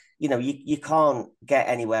that, you can't get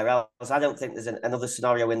anywhere else. I don't think there's another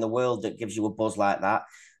scenario in the world that gives you a buzz like that.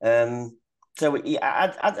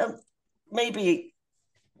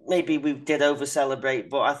 Maybe we did over celebrate,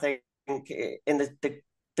 but I think in the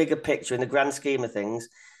bigger picture, in the grand scheme of things,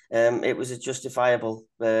 it was a justifiable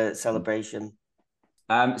celebration.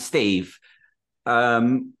 Steve,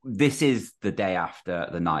 this is the day after,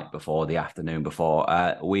 the night before, the afternoon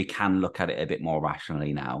before. We can look at it a bit more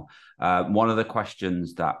rationally now. One of the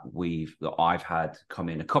questions that I've had come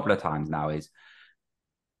in a couple of times now is,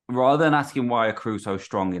 rather than asking why are Crew so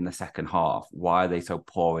strong in the second half, why are they so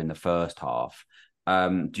poor in the first half?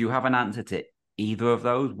 Do you have an answer to either of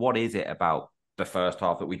those? What is it about the first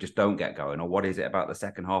half that we just don't get going, or what is it about the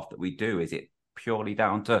second half that we do? Is it purely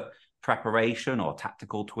down to preparation or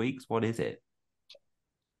tactical tweaks? What is it?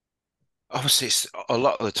 Obviously, it's a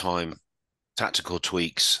lot of the time, tactical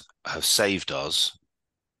tweaks have saved us.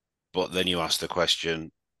 But then you ask the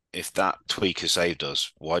question, if that tweak has saved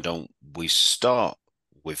us, why don't we start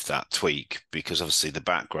with that tweak? Because obviously the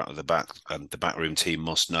backroom team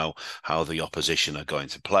must know how the opposition are going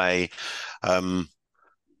to play.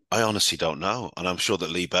 I honestly don't know, and I'm sure that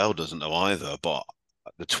Lee Bell doesn't know either. But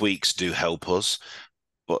the tweaks do help us.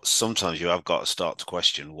 But sometimes you have got to start to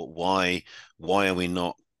question, well, why are we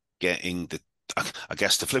not getting the? I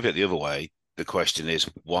guess to flip it the other way, the question is,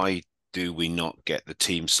 why do we not get the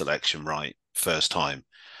team selection right first time?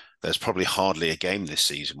 There's probably hardly a game this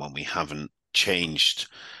season when we haven't changed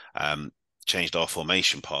our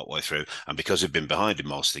formation partway through, and because we've been behind in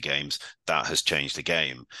most of the games, that has changed the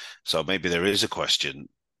game. So maybe there is a question: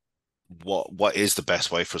 what is the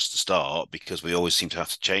best way for us to start? Because we always seem to have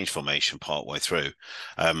to change formation partway through,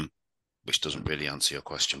 which doesn't really answer your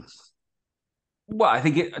question. Well, I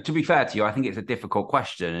think to be fair to you, I think it's a difficult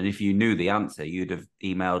question, and if you knew the answer, you'd have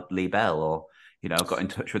emailed Lee Bell or got in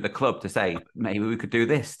touch with the club to say maybe we could do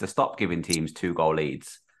this to stop giving teams 2-goal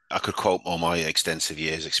leads. I could quote all my extensive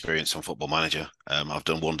years' experience on Football Manager. I've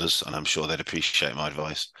done wonders, and I'm sure they'd appreciate my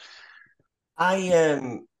advice.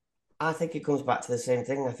 I think it comes back to the same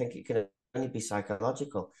thing. I think it can only be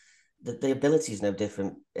psychological. The ability is no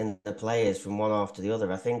different in the players from one half to the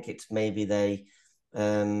other. I think it's maybe they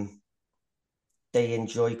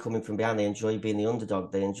enjoy coming from behind. They enjoy being the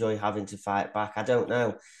underdog. They enjoy having to fight back. I don't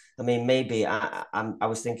know. I mean, maybe I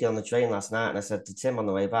was thinking on the train last night, and I said to Tim on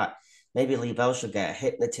the way back, maybe Lee Bell should get a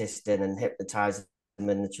hypnotist in and hypnotize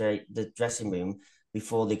in the dressing room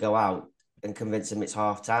before they go out and convince them it's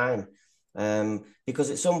half time. Because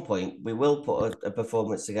at some point we will put a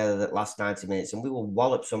performance together that lasts 90 minutes and we will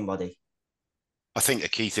wallop somebody. I think a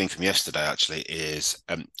key thing from yesterday actually is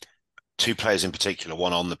two players in particular,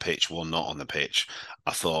 one on the pitch, one not on the pitch.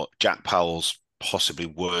 I thought Jack Powell's possibly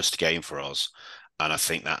worst game for us. And I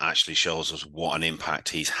think that actually shows us what an impact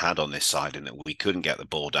he's had on this side, and that we couldn't get the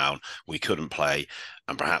ball down, we couldn't play.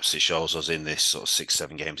 And perhaps it shows us in this sort of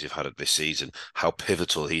 6-7 games we've had of this season how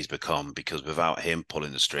pivotal he's become, because without him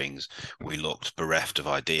pulling the strings, we looked bereft of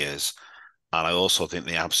ideas. And I also think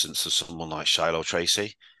the absence of someone like Shiloh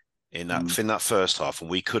Tracy in that first half, and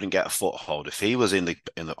we couldn't get a foothold. If he was on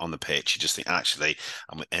the pitch, you just think actually,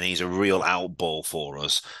 and he's a real out ball for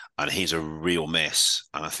us, and he's a real miss.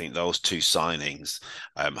 And I think those two signings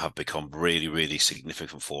have become really, really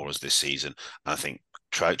significant for us this season. And I think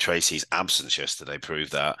Tracy's absence yesterday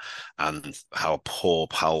proved that, and how poor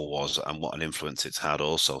Powell was, and what an influence it's had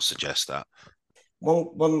also suggests that.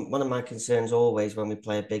 One of my concerns always when we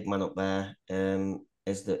play a big man up there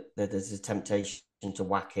is that there's a temptation to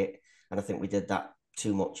whack it, and I think we did that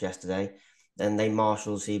too much yesterday. And they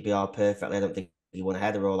marshalled CBR perfectly. I don't think he won a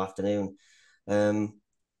header all afternoon.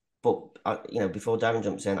 But before Darren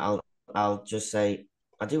jumps in, I'll just say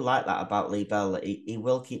I do like that about Lee Bell, that he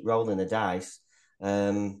will keep rolling the dice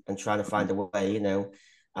and trying to find a way.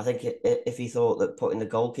 I think if he thought that putting the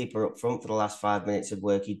goalkeeper up front for the last 5 minutes would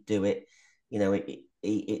work, he'd do it.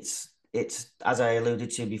 It's as I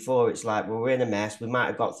alluded to before, it's like, well, we're in a mess. We might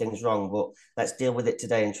have got things wrong, but let's deal with it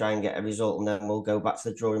today and try and get a result, and then we'll go back to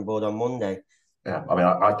the drawing board on Monday. Yeah, I mean,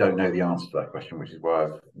 I don't know the answer to that question, which is why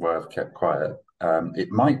I've kept quiet.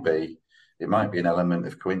 It might be an element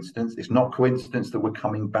of coincidence. It's not coincidence that we're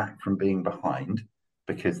coming back from being behind,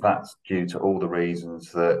 because that's due to all the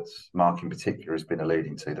reasons that Mark in particular has been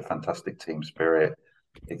alluding to, the fantastic team spirit,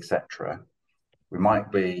 etc. We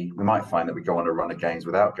might find that we go on a run of games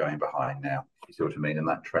without going behind now. You see what I mean? And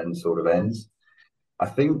that trend sort of ends. I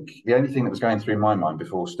think the only thing that was going through my mind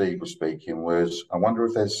before Steve was speaking was, I wonder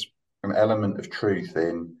if there's an element of truth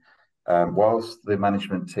in, whilst the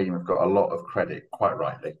management team have got a lot of credit, quite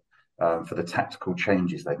rightly, for the tactical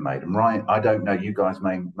changes they've made. And Ryan, I don't know, you guys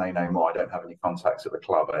may know more. I don't have any contacts at the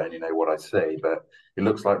club. I only know what I see, but it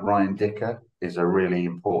looks like Ryan Dicker is a really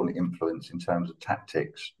important influence in terms of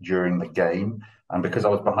tactics during the game. And because I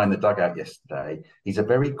was behind the dugout yesterday, he's a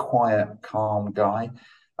very quiet, calm guy.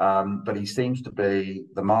 But he seems to be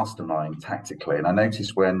the mastermind tactically. And I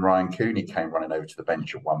noticed when Ryan Cooney came running over to the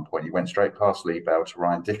bench at one point, he went straight past Lee Bell to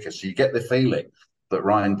Ryan Dicker. So you get the feeling that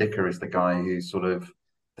Ryan Dicker is the guy who's sort of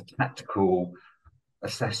the tactical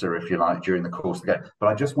assessor, if you like, during the course of the game. But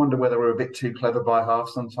I just wonder whether we're a bit too clever by half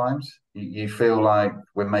sometimes. You feel like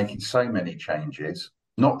we're making so many changes.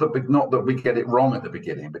 Not that we get it wrong at the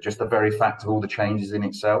beginning, but just the very fact of all the changes in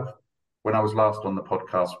itself. When I was last on the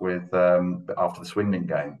podcast with after the Swindon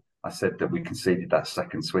game, I said that we conceded that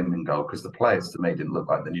second Swindon goal because the players, to me, didn't look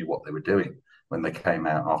like they knew what they were doing when they came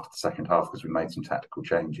out after the second half, because we made some tactical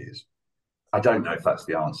changes. I don't know if that's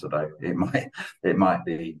the answer, though. It might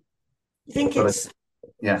be. You think it's?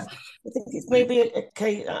 Yeah. I think it's maybe a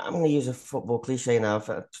case. I'm going to use a football cliche now,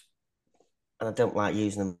 and I don't like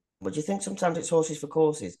using them. But do you think sometimes it's horses for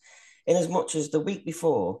courses? In as much as the week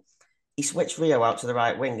before, he switched Rio out to the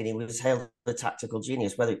right wing and he was hailed a tactical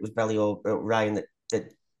genius, whether it was Belly or Ryan that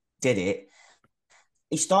did it.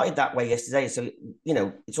 He started that way yesterday. So,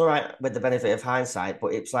 it's all right with the benefit of hindsight,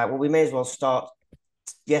 but it's like, well, we may as well start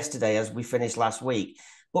yesterday as we finished last week.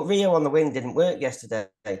 But Rio on the wing didn't work yesterday.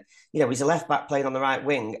 He's a left back playing on the right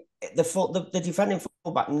wing. The defending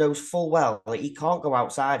fullback knows full well that he can't go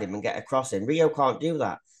outside him and get a cross in. Rio can't do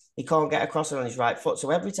that. He can't get across it on his right foot.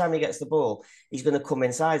 So every time he gets the ball, he's going to come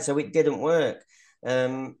inside. So it didn't work.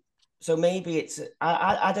 So maybe it's,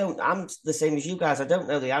 I'm the same as you guys. I don't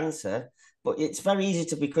know the answer, but it's very easy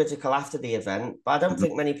to be critical after the event. But I don't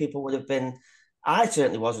think many people would have been, I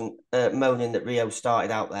certainly wasn't moaning that Rio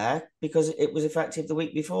started out there because it was effective the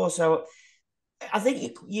week before. So I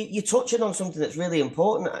think you're touching on something that's really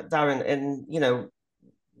important, Darren. And,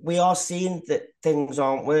 we are seeing that things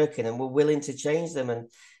aren't working and we're willing to change them. And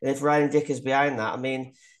if Ryan Dicker's behind that, I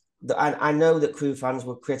mean, I know that Crewe fans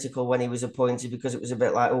were critical when he was appointed because it was a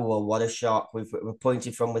bit like, oh, well, what a shock. We're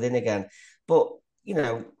appointed from within again. But,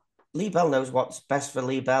 Lee Bell knows what's best for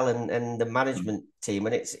Lee Bell and the management team.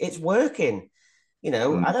 And it's working.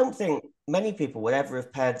 I don't think many people would ever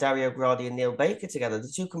have paired Dario Gradi and Neil Baker together. They're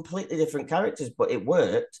two completely different characters, but it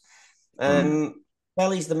worked.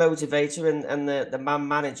 Belly's the motivator and the man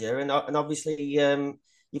manager, and obviously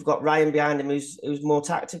you've got Ryan behind him who's more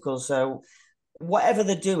tactical. So whatever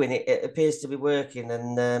they're doing, it appears to be working,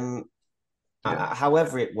 and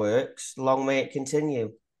however it works, long may it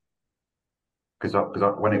continue. Because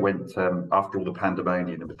when it went after all the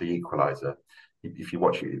pandemonium with the equaliser, if you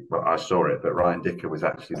watch it, well, I saw it, but Ryan Dicker was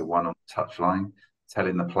actually the one on the touchline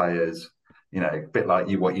telling the players, a bit like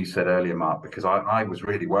what you said earlier, Mark, because I was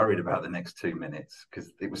really worried about the next 2 minutes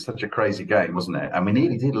because it was such a crazy game, wasn't it? And we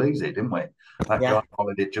nearly did lose it, didn't we? That guy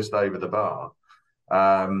followed it just over the bar.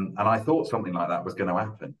 And I thought something like that was going to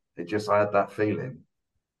happen. I had that feeling.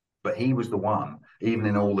 But he was the one, even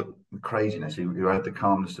in all the craziness, who had the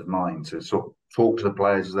calmness of mind to sort of talk to the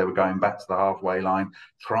players as they were going back to the halfway line,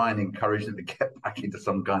 try and encourage them to get back into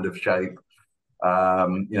some kind of shape,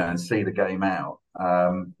 and see the game out.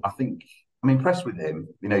 I'm impressed with him.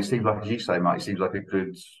 He seems like, as you say, Mike, he seems like a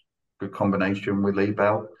good combination with Lee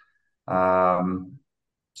Bell.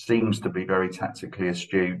 Seems to be very tactically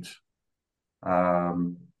astute,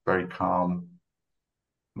 very calm.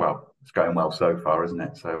 Well, it's going well so far, isn't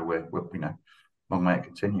it? So we're long may it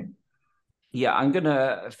continue. Yeah, I'm going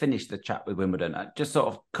to finish the chat with Wimbledon. Just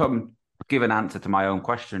sort of give an answer to my own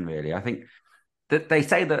question, really. I think that they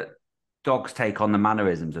say that dogs take on the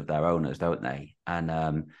mannerisms of their owners, don't they? And,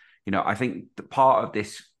 I think the part of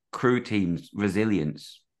this Crewe team's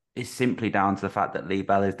resilience is simply down to the fact that Lee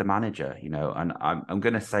Bell is the manager, and I'm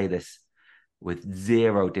going to say this with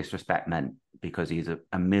zero disrespect meant, because he's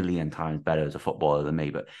a million times better as a footballer than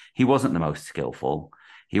me, but he wasn't the most skillful.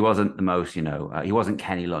 He wasn't the most, he wasn't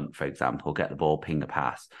Kenny Lunt, for example, get the ball, ping a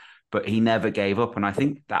pass, but he never gave up. And I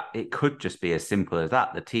think that it could just be as simple as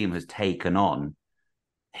that. The team has taken on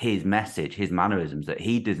his message, his mannerisms, that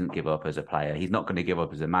he doesn't give up as a player. He's not going to give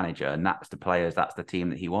up as a manager. And that's the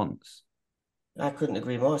team that he wants. I couldn't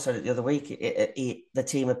agree more. I said it the other week. The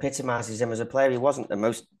team epitomises him as a player. He wasn't the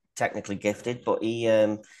most technically gifted, but he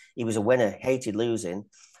was a winner, hated losing.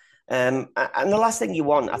 And the last thing you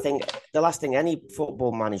want, I think, the last thing any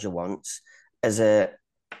football manager wants as an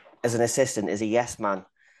assistant is a yes man,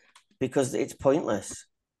 because it's pointless.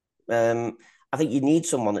 I think you need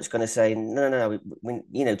someone that's going to say no,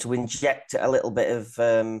 to inject a little bit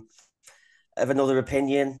of another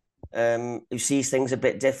opinion, who sees things a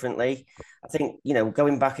bit differently. I think,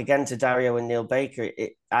 going back again to Dario and Neil Baker,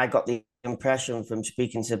 I got the impression from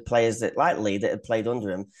speaking to players that, like Lee, that had played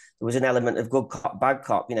under him, there was an element of good cop, bad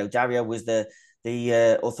cop. Dario was the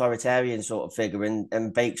authoritarian sort of figure,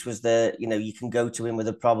 and Bakes was the, you can go to him with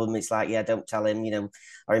a problem. It's like, yeah, don't tell him.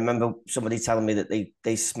 I remember somebody telling me that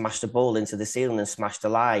they smashed a ball into the ceiling and smashed a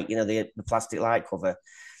light, the plastic light cover,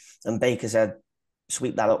 and Baker said,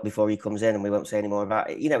 sweep that up before he comes in, and we won't say any more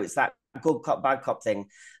about it. It's that good cop, bad cop thing.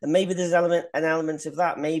 And maybe there's an element of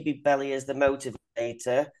that. Maybe Belly is the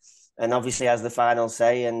motivator and obviously has the final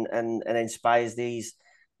say and inspires these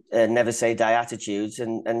never say die attitudes.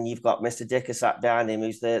 And you've got Mr. Dicker sat behind him,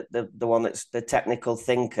 who's the one that's the technical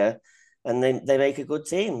thinker, and they make a good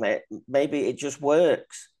team. Maybe it just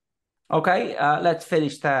works. Okay, let's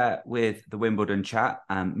finish there with the Wimbledon chat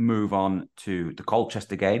and move on to the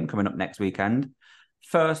Colchester game coming up next weekend.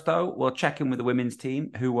 First, though, we'll check in with the women's team,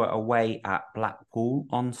 who were away at Blackpool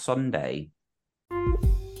on Sunday.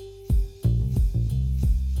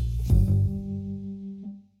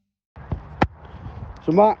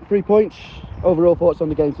 So, Mark, 3 points. Overall thoughts on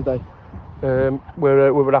the game today? We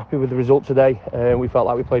were happy with the result today. We felt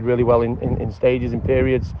like we played really well in stages, in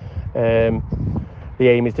periods. The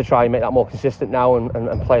aim is to try and make that more consistent now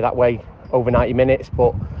and play that way over 90 minutes.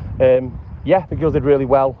 But the girls did really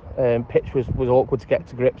well. Pitch was awkward to get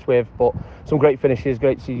to grips with, but some great finishes.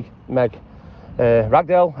 Great to see Meg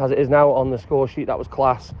Ragdale, as it is now, on the score sheet. That was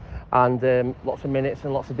class. And lots of minutes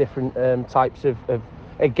and lots of different types of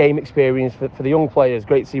game experience for the young players.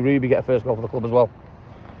 Great to see Ruby get a first goal for the club as well.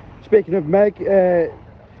 Speaking of Meg, her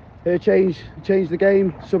changed the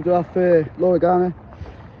game, subbed her off for Laura Garner.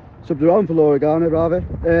 Subbed her on for Laura Garner, rather.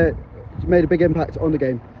 It's made a big impact on the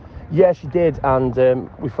game. Yeah, she did, and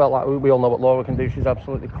we felt like we all know what Laura can do. She's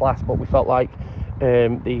absolutely class, but we felt like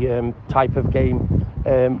the type of game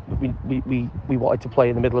we wanted to play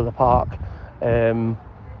in the middle of the park,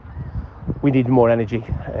 we needed more energy,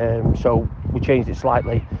 so we changed it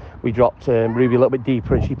slightly. We dropped Ruby a little bit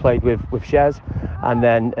deeper, and she played with Shez, and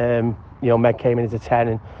then Meg came in as a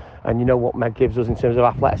 10, and you know what Meg gives us in terms of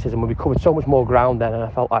athleticism. We covered so much more ground then, and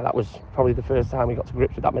I felt like that was probably the first time we got to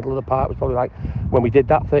grips with that middle of the park. It was probably like when we did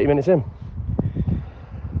that 30 minutes in.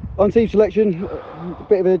 On team selection, a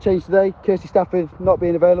bit of a change today. Kirsty Stafford not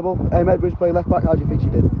being available. Edwards playing left back. How do you think she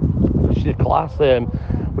did? She did class.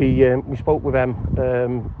 We spoke with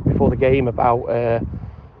them before the game about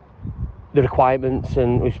the requirements,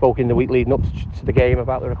 and we spoke in the week leading up to the game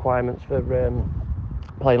about the requirements for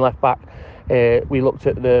playing left back. we looked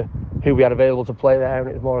at who we had available to play there, and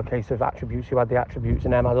it was more a case of attributes, who had the attributes,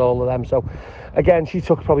 and Em had all of them. So again, she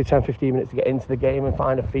took probably 10-15 minutes to get into the game and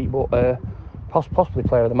find her feet, but possibly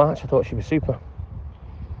player of the match. I thought she was super.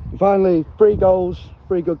 And finally, 3 goals,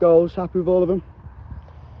 3 good goals. Happy with all of them?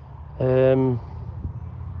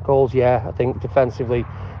 Goals, yeah. I think defensively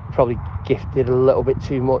probably gifted a little bit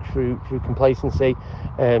too much through complacency,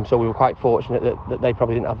 so we were quite fortunate that they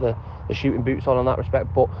probably didn't have the shooting boots on that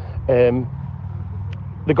respect, but the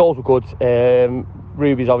goals were good.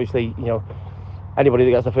 Ruby's obviously, anybody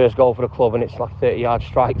that gets the first goal for the club and it's like a 30-yard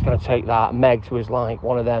strike is going to take that. Megs was like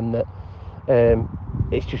one of them that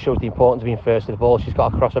it just shows the importance of being first to the ball. She's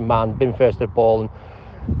got across a man, been first to the ball, and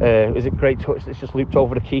it was a great touch that's just looped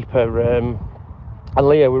over the keeper. And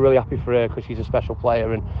Leah, we're really happy for her because she's a special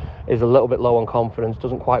player and is a little bit low on confidence,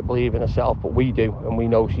 doesn't quite believe in herself, but we do, and we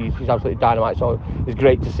know she's absolutely dynamite. So it's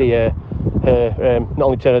great to see her not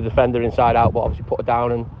only turn a defender inside out, but obviously put her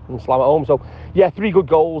down and slam it home. So yeah, 3 good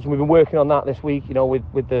goals, and we've been working on that this week,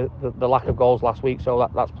 with the lack of goals last week, so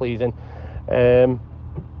that's pleasing. Nice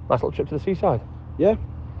little trip to the seaside. Yeah,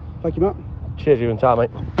 thank you, Matt. Cheers, you and time, mate.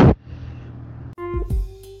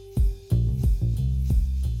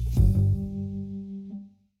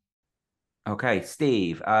 Okay,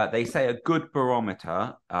 Steve, they say a good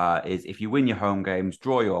barometer is if you win your home games,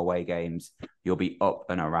 draw your away games, you'll be up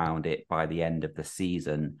and around it by the end of the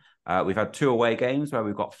season. We've had 2 away games where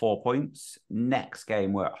we've got 4 points. Next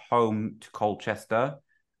game, we're at home to Colchester.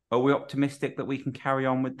 Are we optimistic that we can carry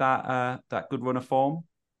on with that good run of form?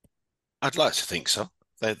 I'd like to think so.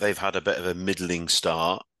 They've had a bit of a middling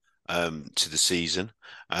start to the season.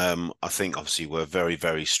 I think obviously we're very,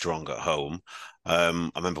 very strong at home. I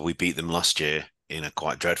remember we beat them last year in a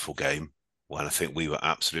quite dreadful game when I think we were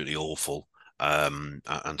absolutely awful and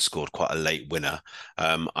scored quite a late winner.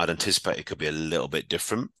 I'd anticipate it could be a little bit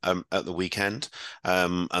different at the weekend.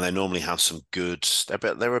 And they normally have some good.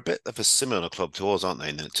 They're a bit of a similar club to us, aren't they?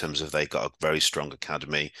 In terms of they've got a very strong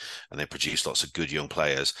academy and they produce lots of good young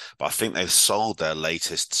players. But I think they've sold their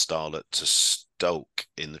latest starlet to Stoke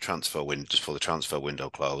in the transfer window, just before the transfer window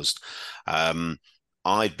closed.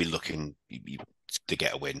 I'd be looking to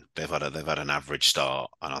get a win. They've had an average start,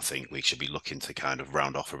 and I think we should be looking to kind of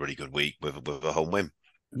round off a really good week with a home win.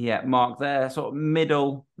 Yeah, Mark, they're sort of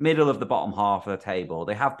middle of the bottom half of the table.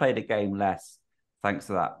 They have played a game less thanks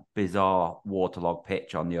to that bizarre waterlogged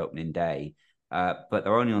pitch on the opening day, but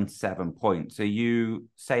they're only on 7 points. Are you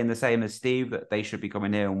saying the same as Steve, that they should be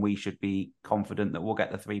coming here and we should be confident that we'll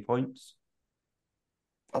get the 3 points?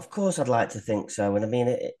 Of course, I'd like to think so. And I mean,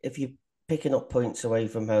 if you're picking up points away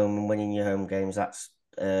from home and winning your home games, that's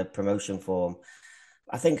promotion form.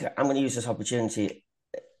 I think I'm going to use this opportunity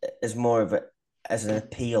as more of as an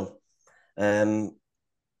appeal.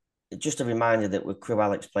 Just a reminder that we're Crew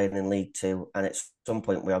Alex playing in League Two, and at some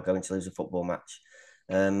point we are going to lose a football match,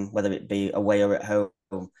 whether it be away or at home.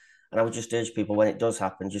 And I would just urge people, when it does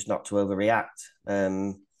happen, just not to overreact.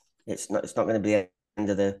 It's not going to be the end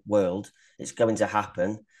of the world. It's going to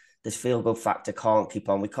happen. This feel-good factor can't keep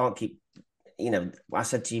on. We can't keep, I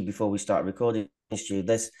said to you before we started recording, Stu,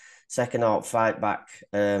 this second half fight back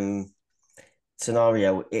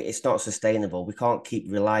scenario, it's not sustainable. We can't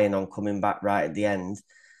keep relying on coming back right at the end.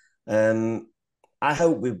 I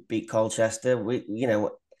hope we beat Colchester.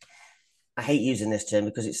 I hate using this term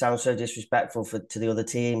because it sounds so disrespectful to the other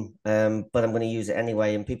team, but I'm going to use it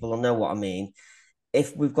anyway, and people will know what I mean.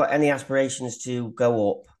 If we've got any aspirations to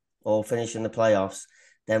go up or finish in the playoffs,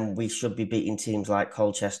 then we should be beating teams like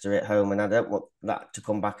Colchester at home, and I don't want that to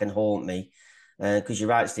come back and haunt me. Because you're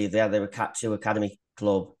right, Steve, they're a Cat 2 academy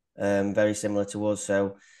club, very similar to us.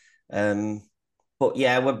 So, but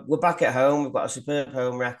yeah, we're back at home. We've got a superb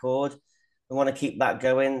home record. We want to keep that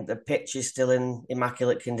going. The pitch is still in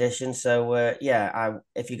immaculate condition. So, if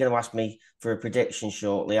you're going to ask me for a prediction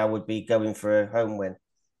shortly, I would be going for a home win.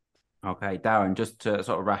 Okay, Darren, just to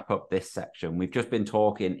sort of wrap up this section, we've just been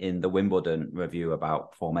talking in the Wimbledon review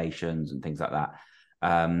about formations and things like that.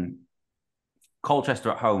 Colchester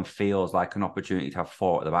at home feels like an opportunity to have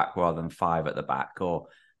 4 at the back rather than 5 at the back, or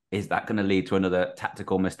is that going to lead to another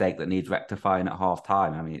tactical mistake that needs rectifying at half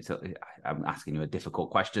time? I mean, I'm asking you a difficult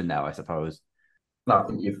question now, I suppose. No, I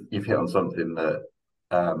think you've hit on something that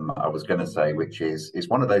I was going to say, which is it's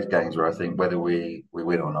one of those games where I think whether we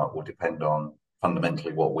win or not will depend on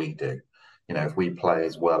fundamentally what we do. If we play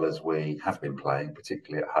as well as we have been playing,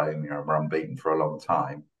 particularly at home, we're unbeaten for a long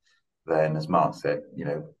time, then as Mark said,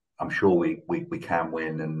 I'm sure we can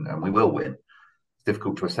win and we will win. It's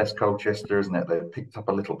difficult to assess Colchester, isn't it? They've picked up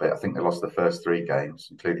a little bit. I think they lost the first 3 games,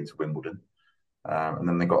 including to Wimbledon. And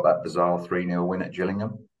then they got that bizarre 3-0 win at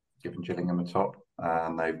Gillingham, giving Gillingham a top.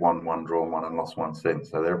 and they've won one, drawn one, and lost one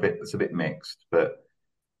since. So it's a bit mixed. But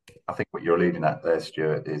I think what you're alluding at there,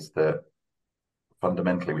 Stuart, is that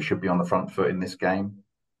fundamentally we should be on the front foot in this game,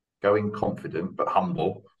 going confident but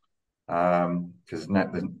humble. Because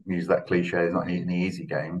use that cliche, there's not any easy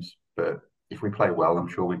games, but if we play well, I'm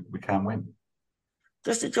sure we can win.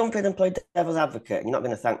 Just to jump in and play devil's advocate, and you're not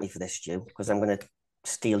going to thank me for this, Stu, because I'm going to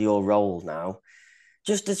steal your role now.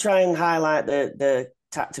 Just to try and highlight the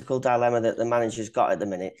tactical dilemma that the manager's got at the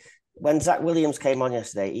minute. When Zach Williams came on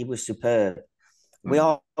yesterday, he was superb. We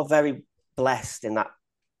are very blessed in that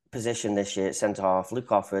position this year at centre half. Luke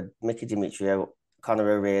Offord, Mickey Demetrio,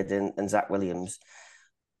 Connor O'Riordan, and Zach Williams.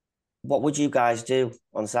 What would you guys do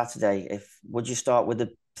on Saturday? Would you start with the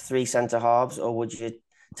 3 centre halves, or would you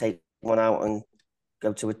take one out and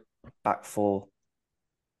go to a back 4?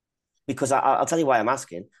 Because I'll tell you why I'm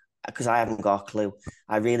asking, because I haven't got a clue.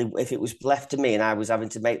 If it was left to me and I was having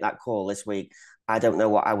to make that call this week, I don't know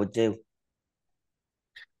what I would do.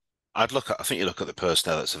 I think you look at the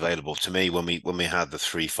personnel that's available. To me, when we had the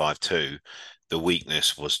 3-5-2, the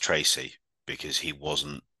weakness was Tracy, because he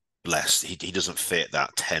wasn't blessed. He doesn't fit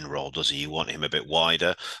that 10 role, does he? You want him a bit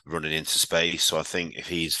wider, running into space. So I think if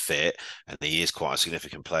he's fit, and he is quite a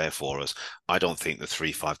significant player for us, I don't think the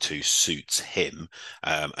 3-5-2 suits him,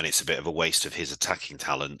 and it's a bit of a waste of his attacking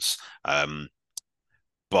talents. But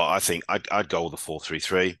I think I'd go with the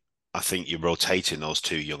 4-3-3. I think you're rotating those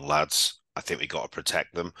 2 young lads. I think we got to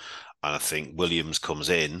protect them, and I think Williams comes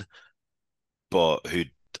in. But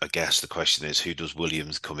I guess the question is, who does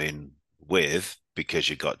Williams come in with? Because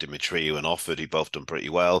you've got Demetrio and Offord, who both done pretty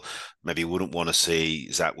well. Maybe you wouldn't want to see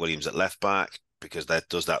Zach Williams at left back, because that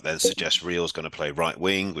then suggest Rio's going to play right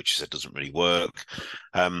wing, which doesn't really work.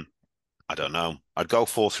 I don't know. I'd go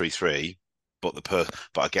 4-3-3, but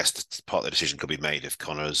I guess part of the decision could be made if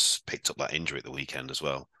Connor's picked up that injury at the weekend as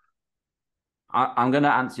well. I'm going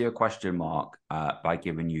to answer your question, Mark, by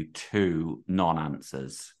giving you 2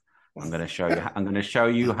 non-answers. I'm going to show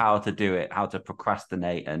you how to do it, how to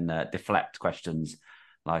procrastinate and deflect questions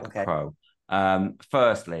like a pro.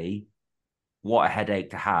 Firstly, what a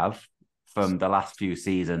headache to have from the last few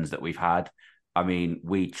seasons that we've had. I mean,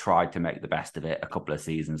 we tried to make the best of it a couple of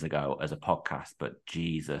seasons ago as a podcast, but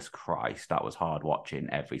Jesus Christ, that was hard watching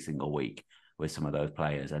every single week with some of those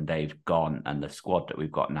players, and they've gone, and the squad that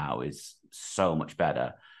we've got now is so much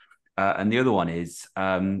better. And the other one is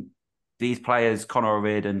these players, Connor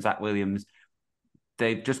O'Riordan, Zach Williams,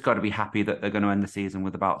 they've just got to be happy that they're going to end the season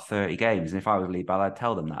with about 30 games. And if I was Lee Bell, I'd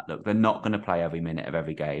tell them that. Look, they're not going to play every minute of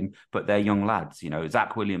every game, but they're young lads. You know,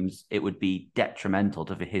 Zach Williams, it would be detrimental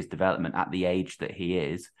to his development at the age that he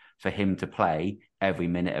is for him to play every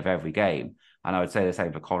minute of every game. And I would say the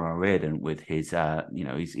same for Connor O'Riordan with his,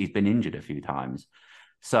 he's been injured a few times.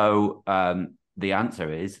 So the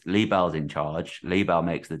answer is Lee Bell's in charge. Lee Bell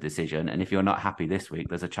makes the decision. And if you're not happy this week,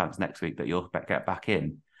 there's a chance next week that you'll get back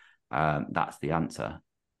in. That's the answer.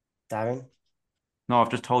 Darren? No,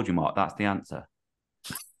 I've just told you, Mark. That's the answer.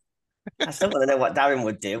 I still want to know what Darren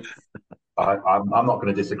would do. I'm not going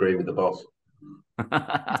to disagree with the boss.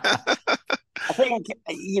 I think,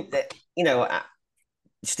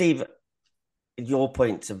 Steve, your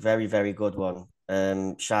point's a very, very good one.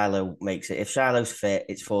 Shiloh makes it. If Shiloh's fit,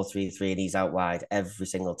 it's 4-3-3 and he's out wide every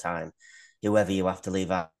single time. Whoever you have to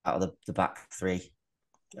leave out of the back 3.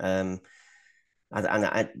 And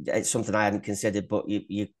it's something I hadn't considered, but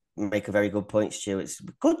you make a very good point, Stu. It's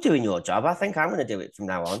good doing your job. I think I'm going to do it from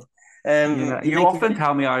now on. You often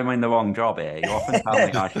tell me I'm in the wrong job here. You often tell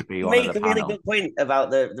me I should be one of the panel. You make a really good point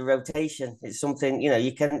about the rotation. It's something,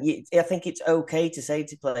 I think it's okay to say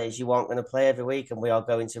to players, you aren't going to play every week and we are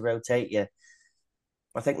going to rotate you.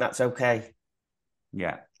 I think that's okay.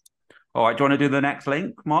 Yeah. All right. Do you want to do the next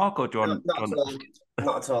link, Mark, or do you want?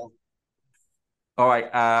 Not at all. All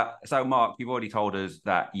right. So, Mark, you've already told us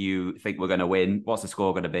that you think we're going to win. What's the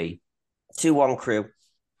score going to be? 2-1 Crew.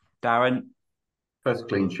 Darren? First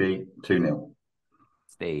clean sheet, 2-0.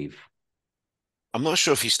 Steve? I'm not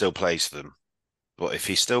sure if he still plays for them, but if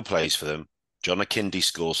he still plays for them, John Akindi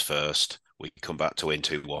scores first. We come back to win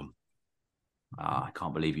 2-1. I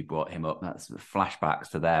can't believe you brought him up. That's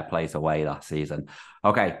flashbacks to their place away last season.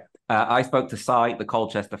 Okay. I spoke to Cy, the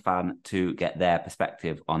Colchester fan, to get their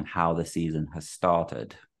perspective on how the season has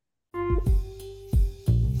started.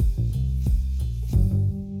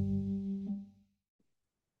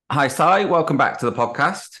 Hi, Cy. Welcome back to the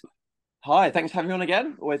podcast. Hi, thanks for having me on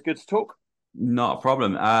again. Always good to talk. Not a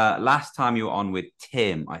problem. Last time you were on with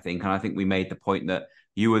Tim, I think, and I think we made the point that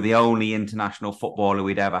you were the only international footballer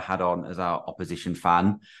we'd ever had on as our opposition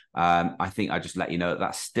fan. I think I just let you know that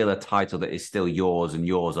that's still a title that is still yours and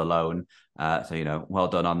yours alone. So, well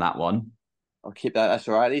done on that one. I'll keep that. That's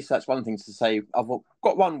all right. At least that's one thing to say. I've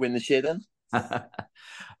got one win this year then.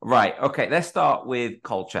 Right. Okay. Let's start with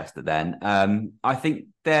Colchester then. I think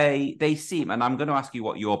they seem, and I'm going to ask you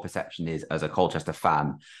what your perception is as a Colchester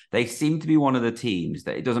fan. They seem to be one of the teams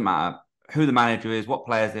that it doesn't matter who the manager is, what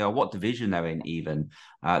players they are, what division they're in, even.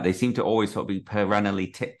 They seem to always sort of be perennially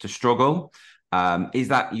tipped to struggle. Is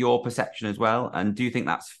that your perception as well? And do you think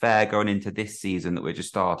that's fair going into this season that we just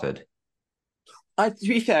started? To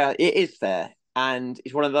be fair, it is fair. And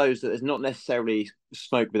it's one of those that is not necessarily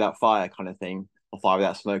smoke without fire kind of thing, or fire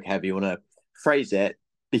without smoke, however you want to phrase it,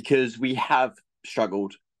 because we have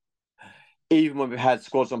struggled. Even when we've had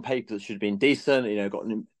squads on paper that should have been decent,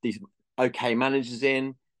 gotten these okay managers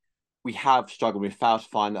in, we have struggled. We've failed to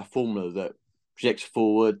find that formula that projects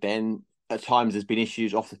forward. Then at times there's been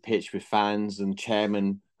issues off the pitch with fans and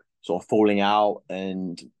chairman sort of falling out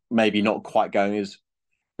and maybe not quite going as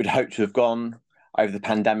we'd hoped to have gone. Over the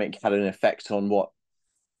pandemic had an effect on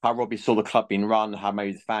how Robbie saw the club being run, how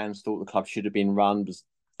maybe the fans thought the club should have been run, was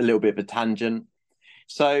a little bit of a tangent.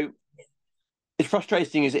 So it's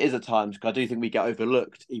frustrating as it is at times, because I do think we get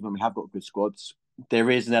overlooked, even when we have got good squads.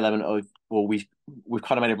 There is an element of, well, we've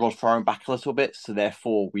kind of made a rod for our own back a little bit, so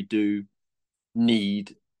therefore we do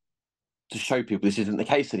need to show people this isn't the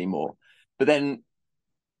case anymore. But then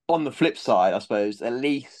on the flip side, I suppose, at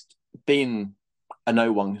least being a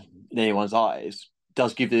no one in anyone's eyes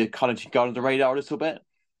does give the kind of go under the radar a little bit.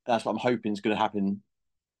 That's what I'm hoping is going to happen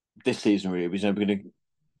this season, really. We're going to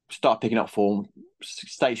start picking up form,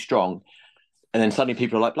 stay strong, and then suddenly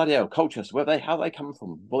people are like, bloody hell, Colchester, how are they coming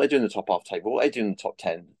from? What are they doing in the top half table? What are they doing in the top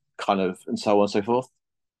 10? Kind of, and so on and so forth.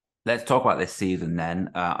 Let's talk about this season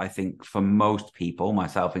then. I think for most people,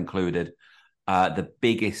 myself included, the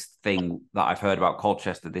biggest thing that I've heard about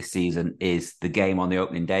Colchester this season is the game on the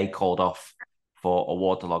opening day called off for a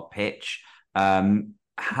waterlogged pitch.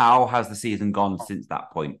 How has the season gone since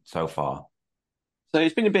that point so far? So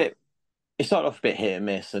it started off a bit hit and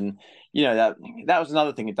miss. And, that was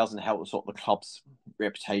another thing. It doesn't help sort of the club's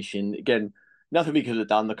reputation. Again, nothing we could have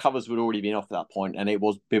done. The covers would already been off at that point, and it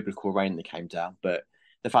was biblical rain that came down. But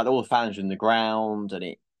the fact that all the fans are in the ground,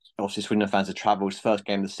 and obviously Swindon fans have travelled, it's the first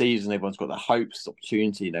game of the season, everyone's got their hopes,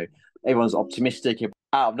 opportunity, everyone's optimistic.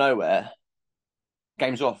 Out of nowhere,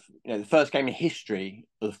 game's off. The first game in history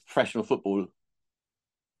of professional football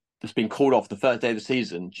that's been called off the first day of the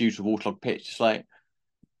season due to waterlogged pitch. It's like,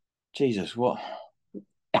 Jesus, what?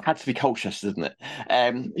 It had to be Colchester, didn't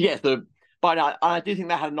it? But I do think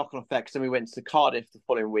that had a knock-on effect. Then we went to Cardiff the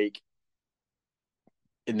following week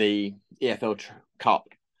in the EFL Cup.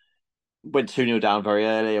 Went 2-0 down very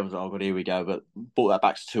early. I was like, oh God, here we go. But brought that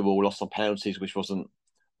back to 2-2, lost on penalties, which wasn't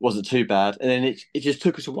too bad. And then it just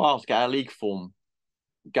took us a while to get our league form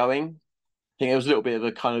going. I think it was a little bit of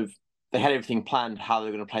a kind of, they had everything planned, how they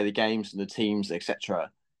were going to play the games and the teams, etc.,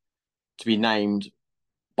 to be named.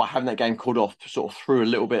 By having that game called off, sort of threw a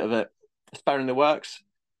little bit of a spanner in the works.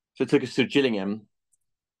 So it took us to Gillingham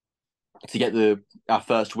to get our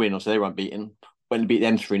first win. So they weren't beaten. Went and beat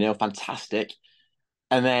them 3-0, fantastic.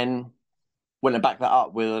 And then went and backed that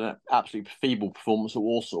up with an absolutely feeble performance at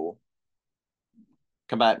Warsaw.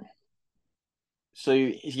 Come back. So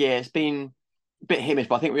yeah, it's been a bit hit-miss,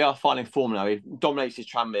 but I think we are finding form now. We dominated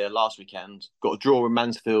Tranmere last weekend. Got a draw in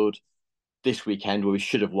Mansfield this weekend where we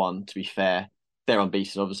should have won, to be fair. They're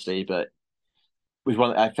unbeaten, obviously, but we've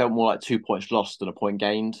won. I felt more like 2 points lost than a point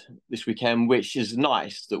gained this weekend, which is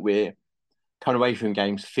nice that we're coming away from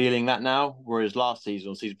games feeling that now. Whereas last season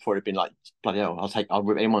or season before, it'd been like, bloody hell, I'll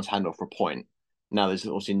rip anyone's hand off for a point. Now there's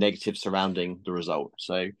obviously negative surrounding the result.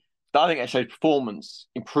 So I think it shows performance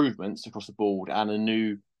improvements across the board and a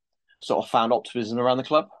new sort of found optimism around the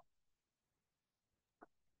club.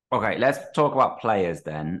 Okay, let's talk about players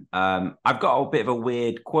then. I've got a bit of a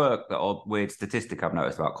weird quirk or weird statistic I've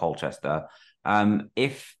noticed about Colchester.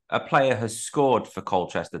 If a player has scored for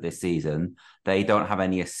Colchester this season, they don't have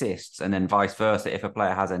any assists, and then vice versa. If a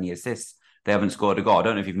player has any assists, they haven't scored a goal. I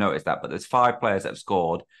don't know if you've noticed that, but there's 5 players that have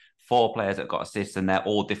scored, 4 players that have got assists, and they're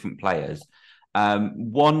all different players.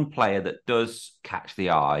 One player that does catch the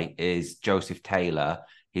eye is Joseph Taylor.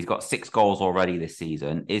 He's got 6 goals already this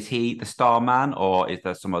season. Is he the star man, or is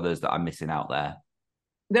there some others that I'm missing out there?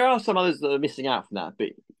 There are some others that are missing out from that,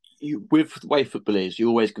 but with the way football is, you're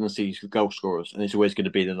always going to see goal scorers, and it's always going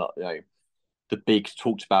to be the big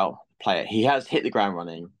talked about player. He has hit the ground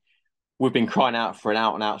running. We've been crying out for an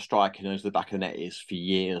out-and-out striker knows the back of the net is for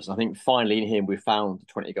years. I think finally in him we've found the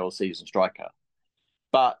 20-goal season striker.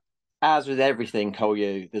 But as with everything,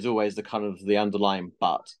 Collier, there's always the kind of the underlying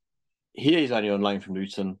but. He is only on loan from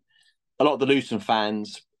Luton. A lot of the Luton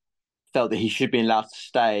fans felt that he should be allowed to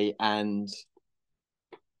stay, and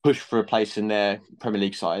push for a place in their Premier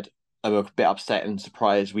League side. They were a bit upset and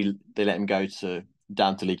surprised they let him go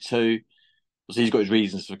down to League Two. So he's got his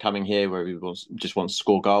reasons for coming here, where he just wants to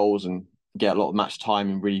score goals and get a lot of match time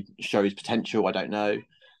and really show his potential. I don't know.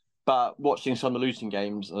 But watching some of the Luton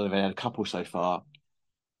games, they've had a couple so far,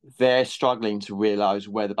 they're struggling to realise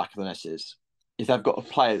where the back of the net is. If they've got a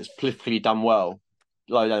player that's politically done well,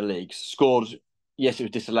 low down leagues, scored, yes, it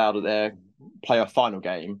was disallowed at their playoff final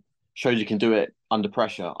game, shows you can do it under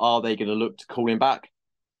pressure. Are they going to look to call him back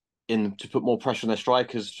to put more pressure on their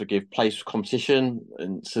strikers to give place for competition?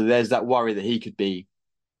 And so there's that worry that he could be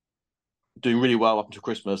doing really well up until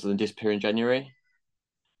Christmas and then disappear in January.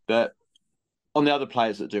 But on the other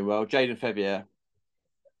players that do well, Jaden Fevier,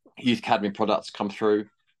 youth academy products come through.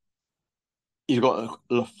 He's got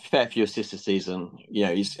a fair few assists this season. You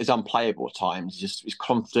know, he's unplayable at times. He's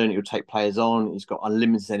confident. He'll take players on. He's got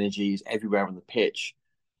unlimited energy. He's everywhere on the pitch.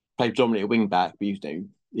 Played dominantly at wing back, but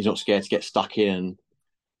he's not scared to get stuck in and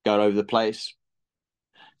go over the place.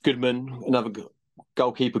 Goodman, another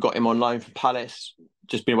goalkeeper, got him on loan from Palace.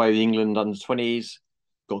 Just been away with England under 20s.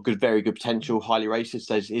 Got very good potential. Highly rated.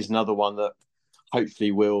 So he's another one that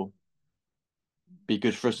hopefully will be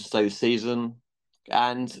good for us to stay this season.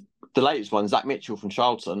 And the latest one, Zach Mitchell from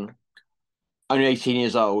Charlton, only 18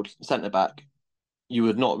 years old, centre-back. You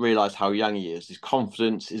would not realise how young he is. His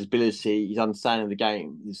confidence, his ability, his understanding of the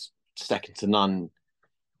game is second to none,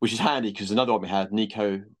 which is handy because another one we had,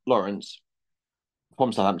 Nico Lawrence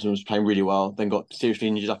from Southampton, was playing really well, then got seriously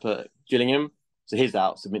injured up at Gillingham. So he's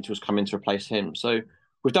out, so Mitchell's come in to replace him. So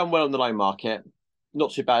we've done well on the loan market,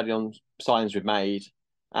 not too badly on signs we've made.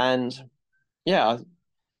 And yeah,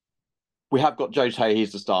 we have got Joe Tay,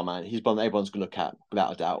 he's the star man. He's one that everyone's going to look at,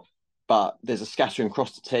 without a doubt. But there's a scattering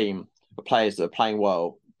across the team of players that are playing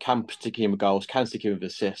well, can stick him with goals, can stick him with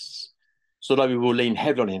assists. So although we will lean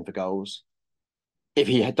heavily on him for goals, if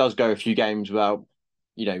he does go a few games without,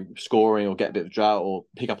 scoring or get a bit of a drought or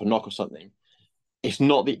pick up a knock or something, it's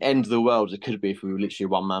not the end of the world as it could be if we were literally a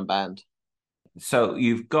one-man band. So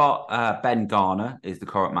you've got Ben Garner is the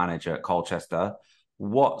current manager at Colchester.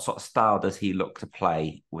 What sort of style does he look to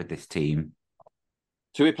play with this team?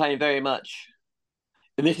 So we're playing very much,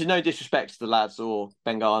 and this is no disrespect to the lads or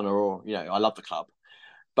Ben Garner or, I love the club.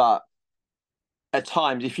 But at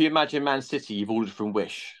times, if you imagine Man City, you've ordered from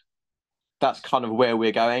Wish. That's kind of where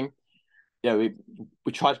we're going. We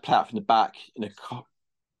try to play out from the back in a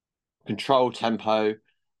controlled tempo,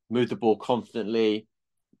 move the ball confidently,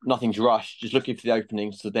 nothing's rushed, just looking for the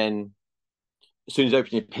openings to then, as soon as the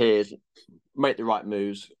opening appears, make the right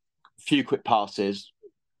moves, a few quick passes.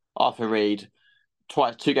 Arthur Reed,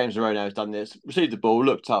 2 games in a row now has done this, received the ball,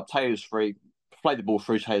 looked up, Taylor's free, played the ball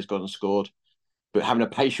through, Taylor's gone and scored. But having a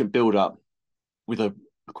patient build-up with a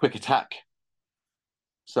quick attack.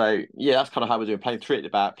 So, yeah, that's kind of how we're doing, playing 3 at the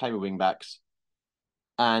back, playing with wing-backs.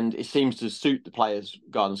 And it seems to suit the players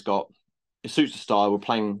Garden's got. It suits the style. We're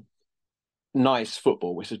playing nice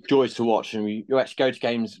football. It's a joy to watch. And you actually go to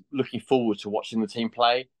games looking forward to watching the team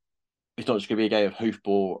play. It's not just going to be a game of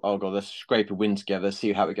hoofball. Oh, God, let's scrape a win together,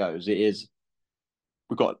 see how it goes. It is.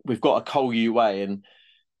 We've got a Cole U way. And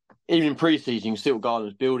even in pre-season, you can see what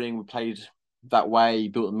Garden's building. We played that way. He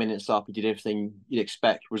built the minutes up. He did everything you'd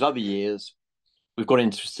expect. Whereas other years, we've gone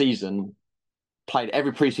into the season, played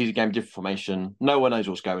every pre-season game, different formation. No one knows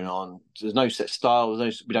what's going on. There's no set style.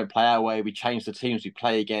 We don't play our way. We change the teams we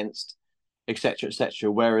play against, etc.,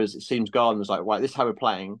 etc. Whereas it seems Garden was like, right, this is how we're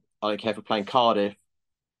playing. I don't care if we're playing Cardiff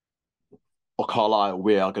or Carlisle.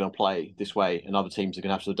 We are going to play this way, and other teams are going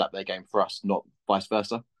to have to adapt their game for us, not vice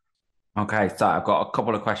versa. Okay, so I've got a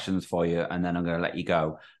couple of questions for you, and then I'm going to let you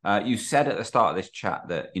go. You said at the start of this chat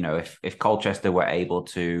that, if Colchester were able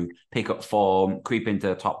to pick up form, creep into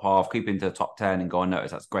the top half, creep into the top 10 and go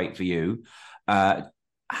unnoticed, that's great for you.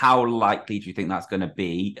 How likely do you think that's going to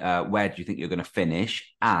be? Where do you think you're going to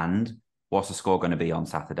finish? And what's the score going to be on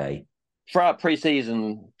Saturday? Throughout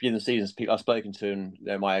pre-season, beginning of the seasons, people I've spoken to, and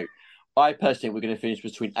I personally think we're going to finish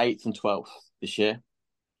between 8th and 12th this year.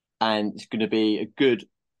 And it's going to be a good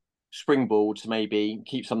springboard to maybe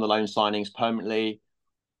keep some of the loan signings permanently,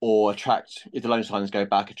 or attract, if the loan signings go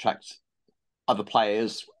back, attract other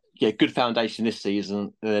players. Yeah, good foundation this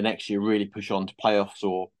season, and the next year really push on to playoffs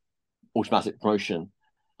or automatic promotion.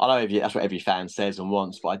 I know that's what every fan says and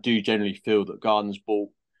wants, but I do generally feel that Garden's brought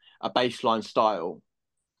a baseline style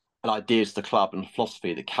and ideas to the club and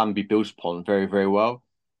philosophy that can be built upon very, very well.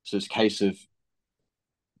 So it's a case of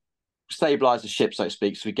stabilise the ship, so to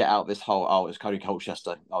speak, so we get out this whole, it's only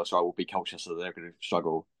Colchester. Oh, sorry, we'll be Colchester. They're going to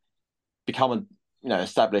struggle. Become a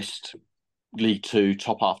established League Two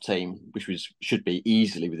top half team, which should be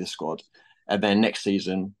easily with this squad. And then next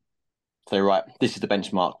season, say, right, this is the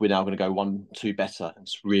benchmark. We're now going to go 1-2 better and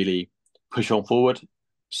really push on forward.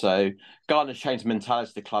 So Gardner's changed the mentality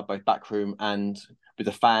of the club, both backroom and with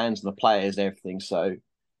the fans and the players and everything. So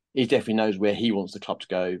he definitely knows where he wants the club to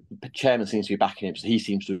go. The chairman seems to be backing him, so he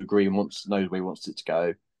seems to agree and knows where he wants it to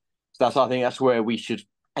go. So I think that's where we should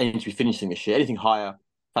aim to be finishing this year. Anything higher,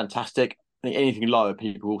 fantastic. I think anything lower,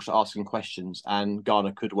 people are also asking questions, and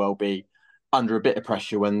Garner could well be under a bit of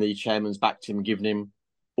pressure when the chairman's backed him and given him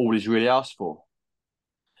all he's really asked for.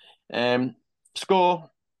 Score.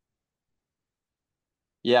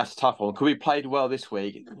 Yeah, it's a tough one. Could we played well this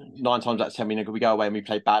week? 9 times out of 10, could we go away and we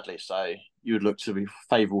played badly? So you would look to be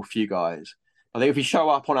favourable for you guys. I think if we show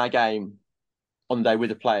up on our game on the day with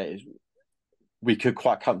the players, we could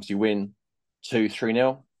quite comfortably win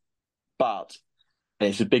 2-3-0. But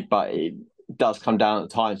it's a big but. It does come down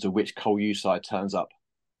at times to which Cole U side turns up.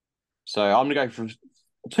 So I'm going to go for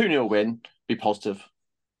a 2-0 win, be positive.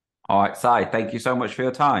 All right, Si, thank you so much for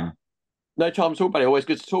your time. No charm at all, buddy. Always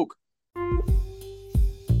good to talk.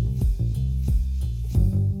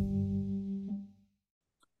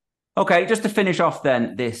 Okay, just to finish off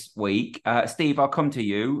then this week, Steve, I'll come to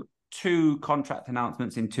you. 2 contract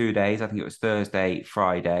announcements in 2 days. I think it was Thursday,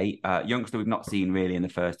 Friday. Youngster we've not seen really in the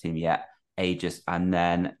first team yet, Aegis, and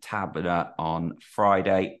then Tabner on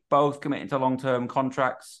Friday. Both committing to long-term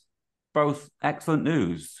contracts. Both excellent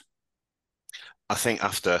news. I think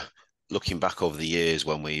after looking back over the years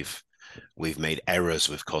when we've made errors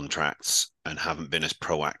with contracts and haven't been as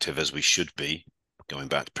proactive as we should be, going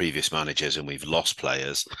back to previous managers, and we've lost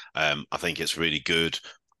players, I think it's really good,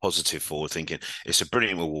 positive forward thinking. It's a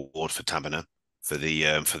brilliant reward for Tabner for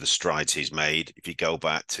the strides he's made. If you go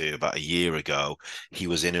back to about a year ago, he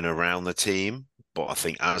was in and around the team, but I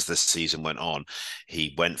think as the season went on,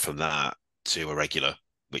 he went from that to a regular,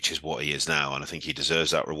 which is what he is now, and I think he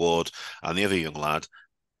deserves that reward. And the other young lad,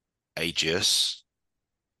 Aegis,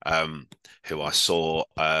 who I saw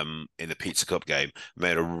in the Pizza Cup game,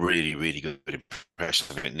 made a really, really good impression.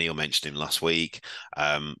 I think Neil mentioned him last week.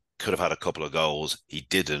 Could have had a couple of goals. He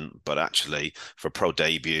didn't, but actually for a pro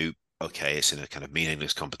debut, okay, it's in a kind of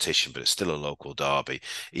meaningless competition, but it's still a local derby.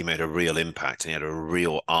 He made a real impact and he had a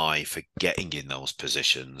real eye for getting in those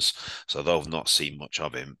positions. So though I've not seen much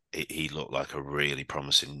of him, he looked like a really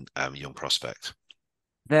promising young prospect.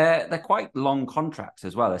 They're quite long contracts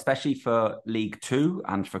as well, especially for League Two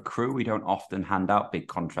and for Crew. We don't often hand out big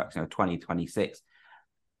contracts, 2026.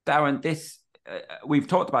 Darren, this we've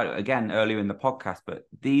talked about it again earlier in the podcast, but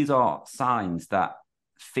these are signs that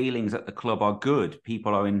feelings at the club are good.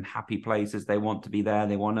 People are in happy places. They want to be there.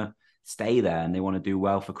 They want to stay there, and they want to do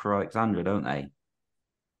well for Crew Alexandra, don't they?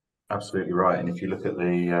 Absolutely right. And if you look at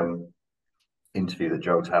the interview that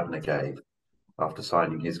Joe Tabner gave after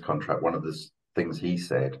signing his contract, one of the things he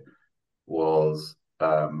said was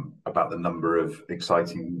about the number of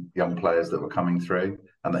exciting young players that were coming through,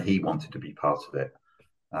 and that he wanted to be part of it.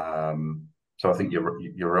 So I think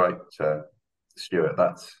you're right, Stuart.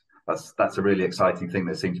 That's a really exciting thing.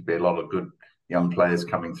 There seems to be a lot of good young players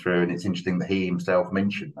coming through, and it's interesting that he himself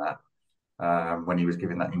mentioned that when he was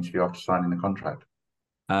giving that interview after signing the contract.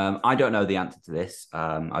 I don't know the answer to this.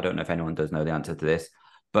 I don't know if anyone does know the answer to this,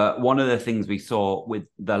 but one of the things we saw with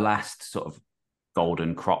the last sort of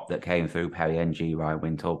golden crop that came through, Perry NG, Ryan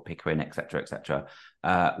Wintle, Pickering, etc.,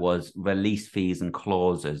 was release fees and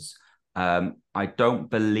clauses. I don't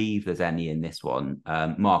believe there's any in this one.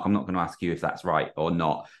 Mark, I'm not going to ask you if that's right or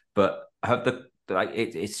not, but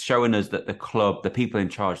it's showing us that the club, the people in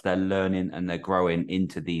charge, they're learning and they're growing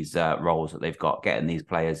into these roles that they've got, getting these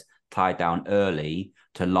players tied down early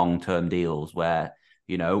to long-term deals where,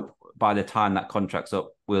 by the time that contract's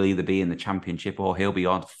up, we'll either be in the Championship or he'll be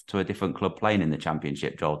on to a different club playing in the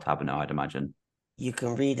Championship, Joel Tabner, I'd imagine. You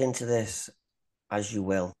can read into this as you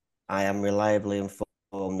will. I am reliably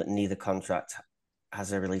informed that neither contract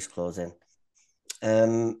has a release clause in.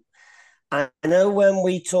 I know when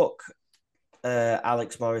we took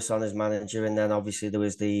Alex Morris on as manager, and then obviously there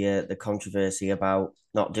was the controversy about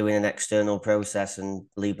not doing an external process, and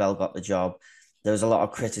Lee Bell got the job. There was a lot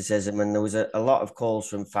of criticism, and there was a lot of calls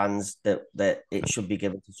from fans that it should be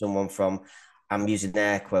given to someone from, I'm using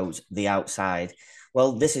air quotes, the outside.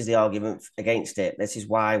 Well, this is the argument against it. This is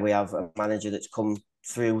why we have a manager that's come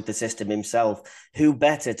through the system himself. Who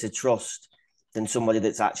better to trust than somebody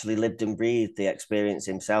that's actually lived and breathed the experience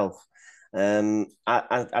himself?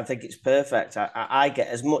 I think it's perfect. I get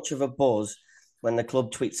as much of a buzz when the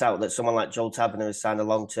club tweets out that someone like Joel Tabner has signed a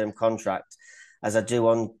long-term contract as I do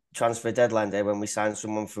on transfer deadline day when we sign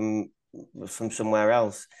someone from somewhere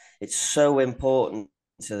else. It's so important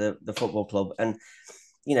to the football club. And,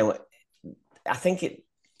 I think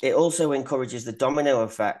it also encourages the domino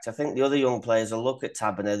effect. I think the other young players will look at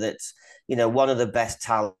Taberner, that's, you know, one of the best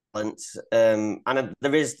talents. And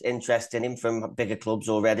there is interest in him from bigger clubs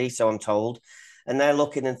already, so I'm told. And they're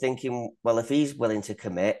looking and thinking, well, if he's willing to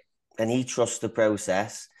commit and he trusts the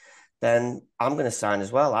process, then I'm going to sign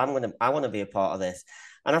as well. I want to be a part of this.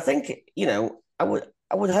 And I think, you know, I would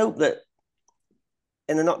hope that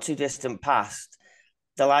in the not too distant past,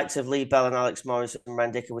 the likes of Lee Bell and Alex Morris and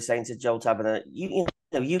Randicker were saying to Joel Taberner, you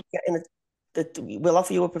know, you get in we'll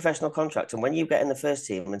offer you a professional contract, and when you get in the first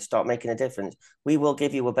team and start making a difference, we will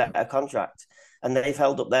give you a better contract. And they've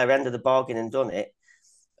held up their end of the bargain and done it,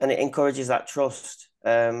 and it encourages that trust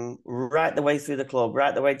right the way through the club,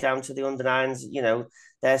 right the way down to the under nines. You know,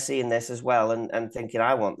 they're seeing this as well and thinking,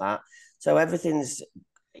 I want that. So everything's,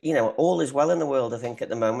 you know, all is well in the world, I think, at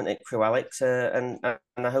the moment at Crewe Alex, and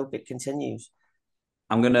I hope it continues.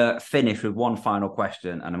 I'm going to finish with one final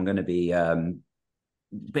question, and I'm going to be a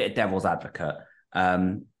bit of devil's advocate.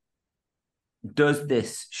 Does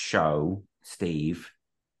this show, Steve,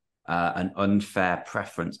 an unfair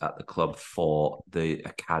preference at the club for the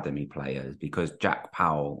academy players? Because Jack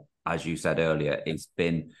Powell, as you said earlier, has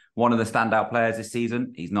been one of the standout players this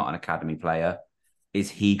season. He's not an academy player. Is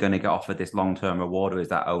he going to get offered this long-term reward, or is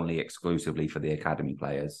that only exclusively for the academy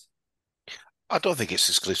players? I don't think it's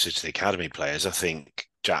exclusive to the academy players. I think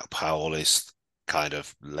Jack Powell is kind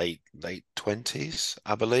of late 20s,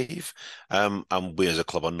 I believe. And we as a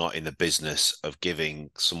club are not in the business of giving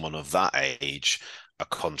someone of that age a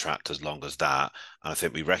contract as long as that. And I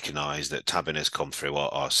think we recognise that Tabin has come through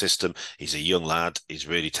our system. He's a young lad. He's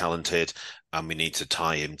really talented, and we need to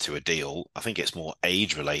tie him to a deal. I think it's more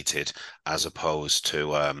age related as opposed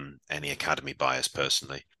to any academy bias,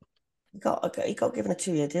 personally. He got given a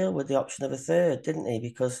 2-year deal with the option of a third, didn't he?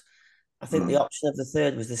 Because I think the option of the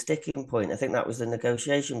third was the sticking point. I think that was the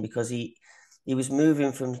negotiation, because he was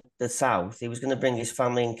moving from the south. He was going to bring his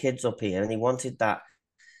family and kids up here, and he wanted that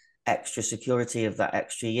extra security of that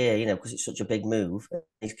extra year, you know, because it's such a big move.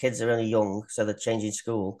 His kids are only young, so they're changing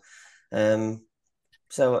school.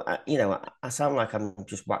 So, you know, I sound like I'm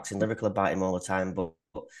just waxing lyrical about him all the time, but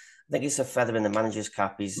I think it's a feather in the manager's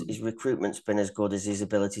cap. His recruitment's been as good as his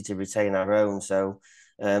ability to retain our own. So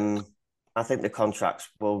I think the contracts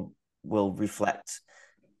will reflect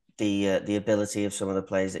the ability of some of the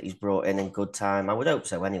players that he's brought in good time. I would hope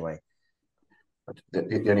so anyway.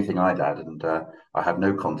 The only thing I'd add, and I have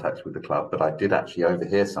no contacts with the club, but I did actually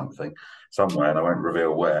overhear something somewhere, and I won't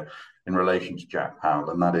reveal where, in relation to Jack Powell,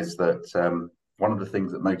 and that is that one of the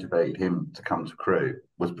things that motivated him to come to Crewe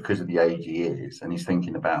was because of the age he is, and he's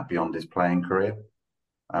thinking about beyond his playing career.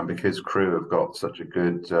 And because Crewe have got such a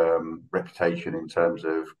good reputation in terms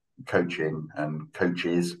of coaching and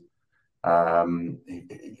coaches,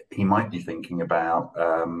 he might be thinking about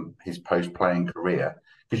his post-playing career.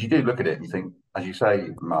 Because you do look at it and you think, as you say,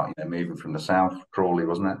 Mark, you know, moving from the south, Crawley,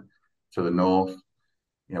 wasn't it, to the north,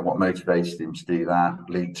 you know, what motivated him to do that,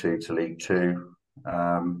 League Two to League Two.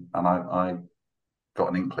 And I got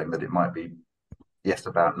an inkling that it might be, yes,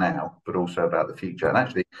 about now, but also about the future. And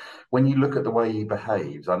actually, when you look at the way he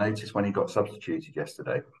behaves, I noticed when he got substituted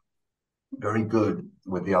yesterday, very good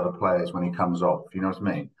with the other players when he comes off. You know what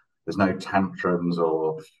I mean? There's no tantrums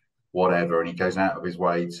or whatever, and he goes out of his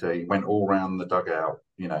way he went all round the dugout,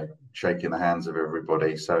 you know, shaking the hands of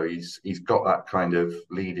everybody. So he's got that kind of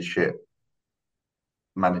leadership,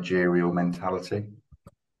 managerial mentality,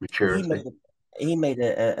 maturity. He made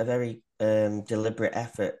a very deliberate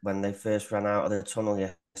effort when they first ran out of the tunnel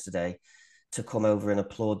yesterday to come over and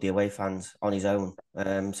applaud the away fans on his own.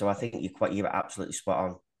 So I think you're absolutely spot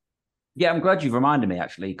on. Yeah, I'm glad you've reminded me,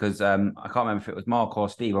 actually, because I can't remember if it was Mark or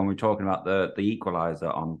Steve when we were talking about the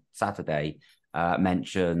equaliser on Saturday,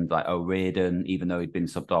 mentioned like O'Riordan, even though he'd been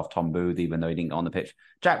subbed off, Tom Booth, even though he didn't get on the pitch.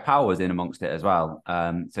 Jack Powell was in amongst it as well.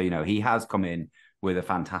 So, you know, he has come in with a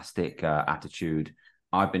fantastic attitude.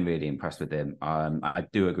 I've been really impressed with him. I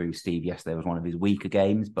do agree with Steve. Yesterday was one of his weaker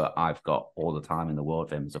games, but I've got all the time in the world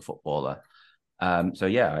for him as a footballer. So,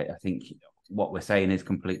 yeah, I think what we're saying is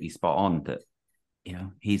completely spot on, that, you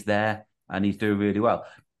know, he's there and he's doing really well.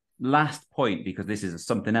 Last point, because this is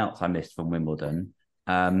something else I missed from Wimbledon.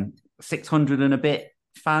 600 and a bit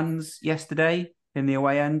fans yesterday in the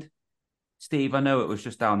away end. Steve, I know it was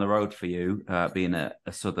just down the road for you, being a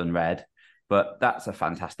Southern Red, but that's a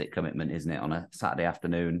fantastic commitment, isn't it, on a Saturday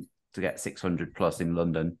afternoon to get 600 plus in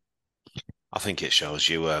London? I think it shows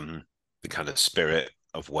you the kind of spirit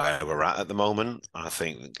of where we're at the moment. I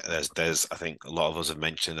think there's I think a lot of us have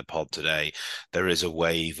mentioned in the pod today, there is a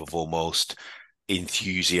wave of almost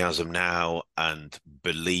enthusiasm now and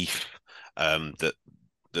belief that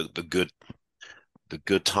the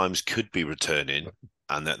good times could be returning,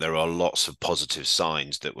 and that there are lots of positive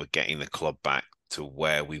signs that we're getting the club back to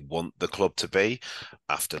where we want the club to be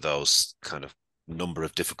after those kind of number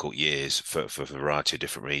of difficult years for a variety of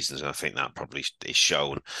different reasons. And I think that probably is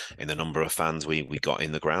shown in the number of fans we got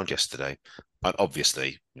in the ground yesterday. And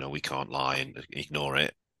obviously, we can't lie and ignore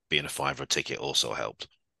it. Being a £5 ticket also helped.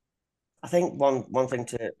 I think one thing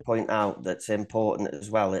to point out that's important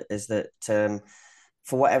as well is that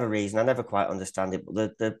for whatever reason, I never quite understand it,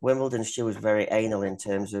 but the Wimbledon stew was very anal in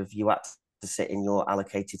terms of you had to sit in your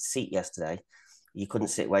allocated seat yesterday. You couldn't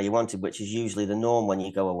sit where you wanted, which is usually the norm when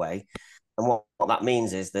you go away. And what that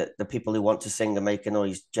means is that the people who want to sing and make a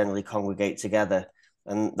noise generally congregate together.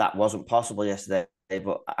 And that wasn't possible yesterday.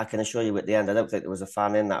 But I can assure you at the end, I don't think there was a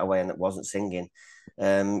fan in that away and that wasn't singing.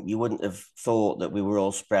 You wouldn't have thought that we were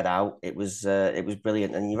all spread out. It was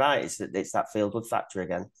brilliant. And you're right, it's that feel-good factor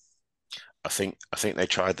again. I think they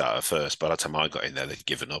tried that at first. By the time I got in there, they'd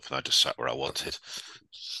given up and I just sat where I wanted.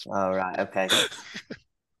 All right, okay.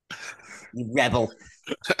 You rebel.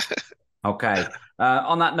 Okay.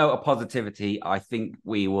 On that note of positivity, I think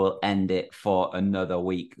we will end it for another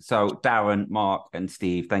week. So, Darren, Mark, and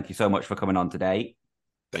Steve, thank you so much for coming on today.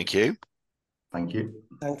 Thank you. Thank you.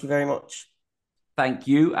 Thank you very much. Thank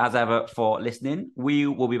you, as ever, for listening. We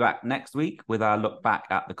will be back next week with our look back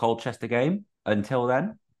at the Colchester game. Until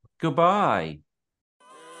then, goodbye.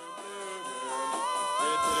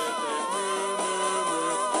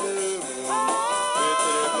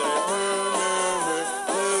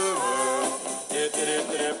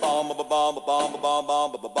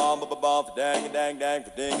 Dang dang dang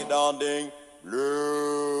ding dong ding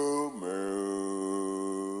blue moon.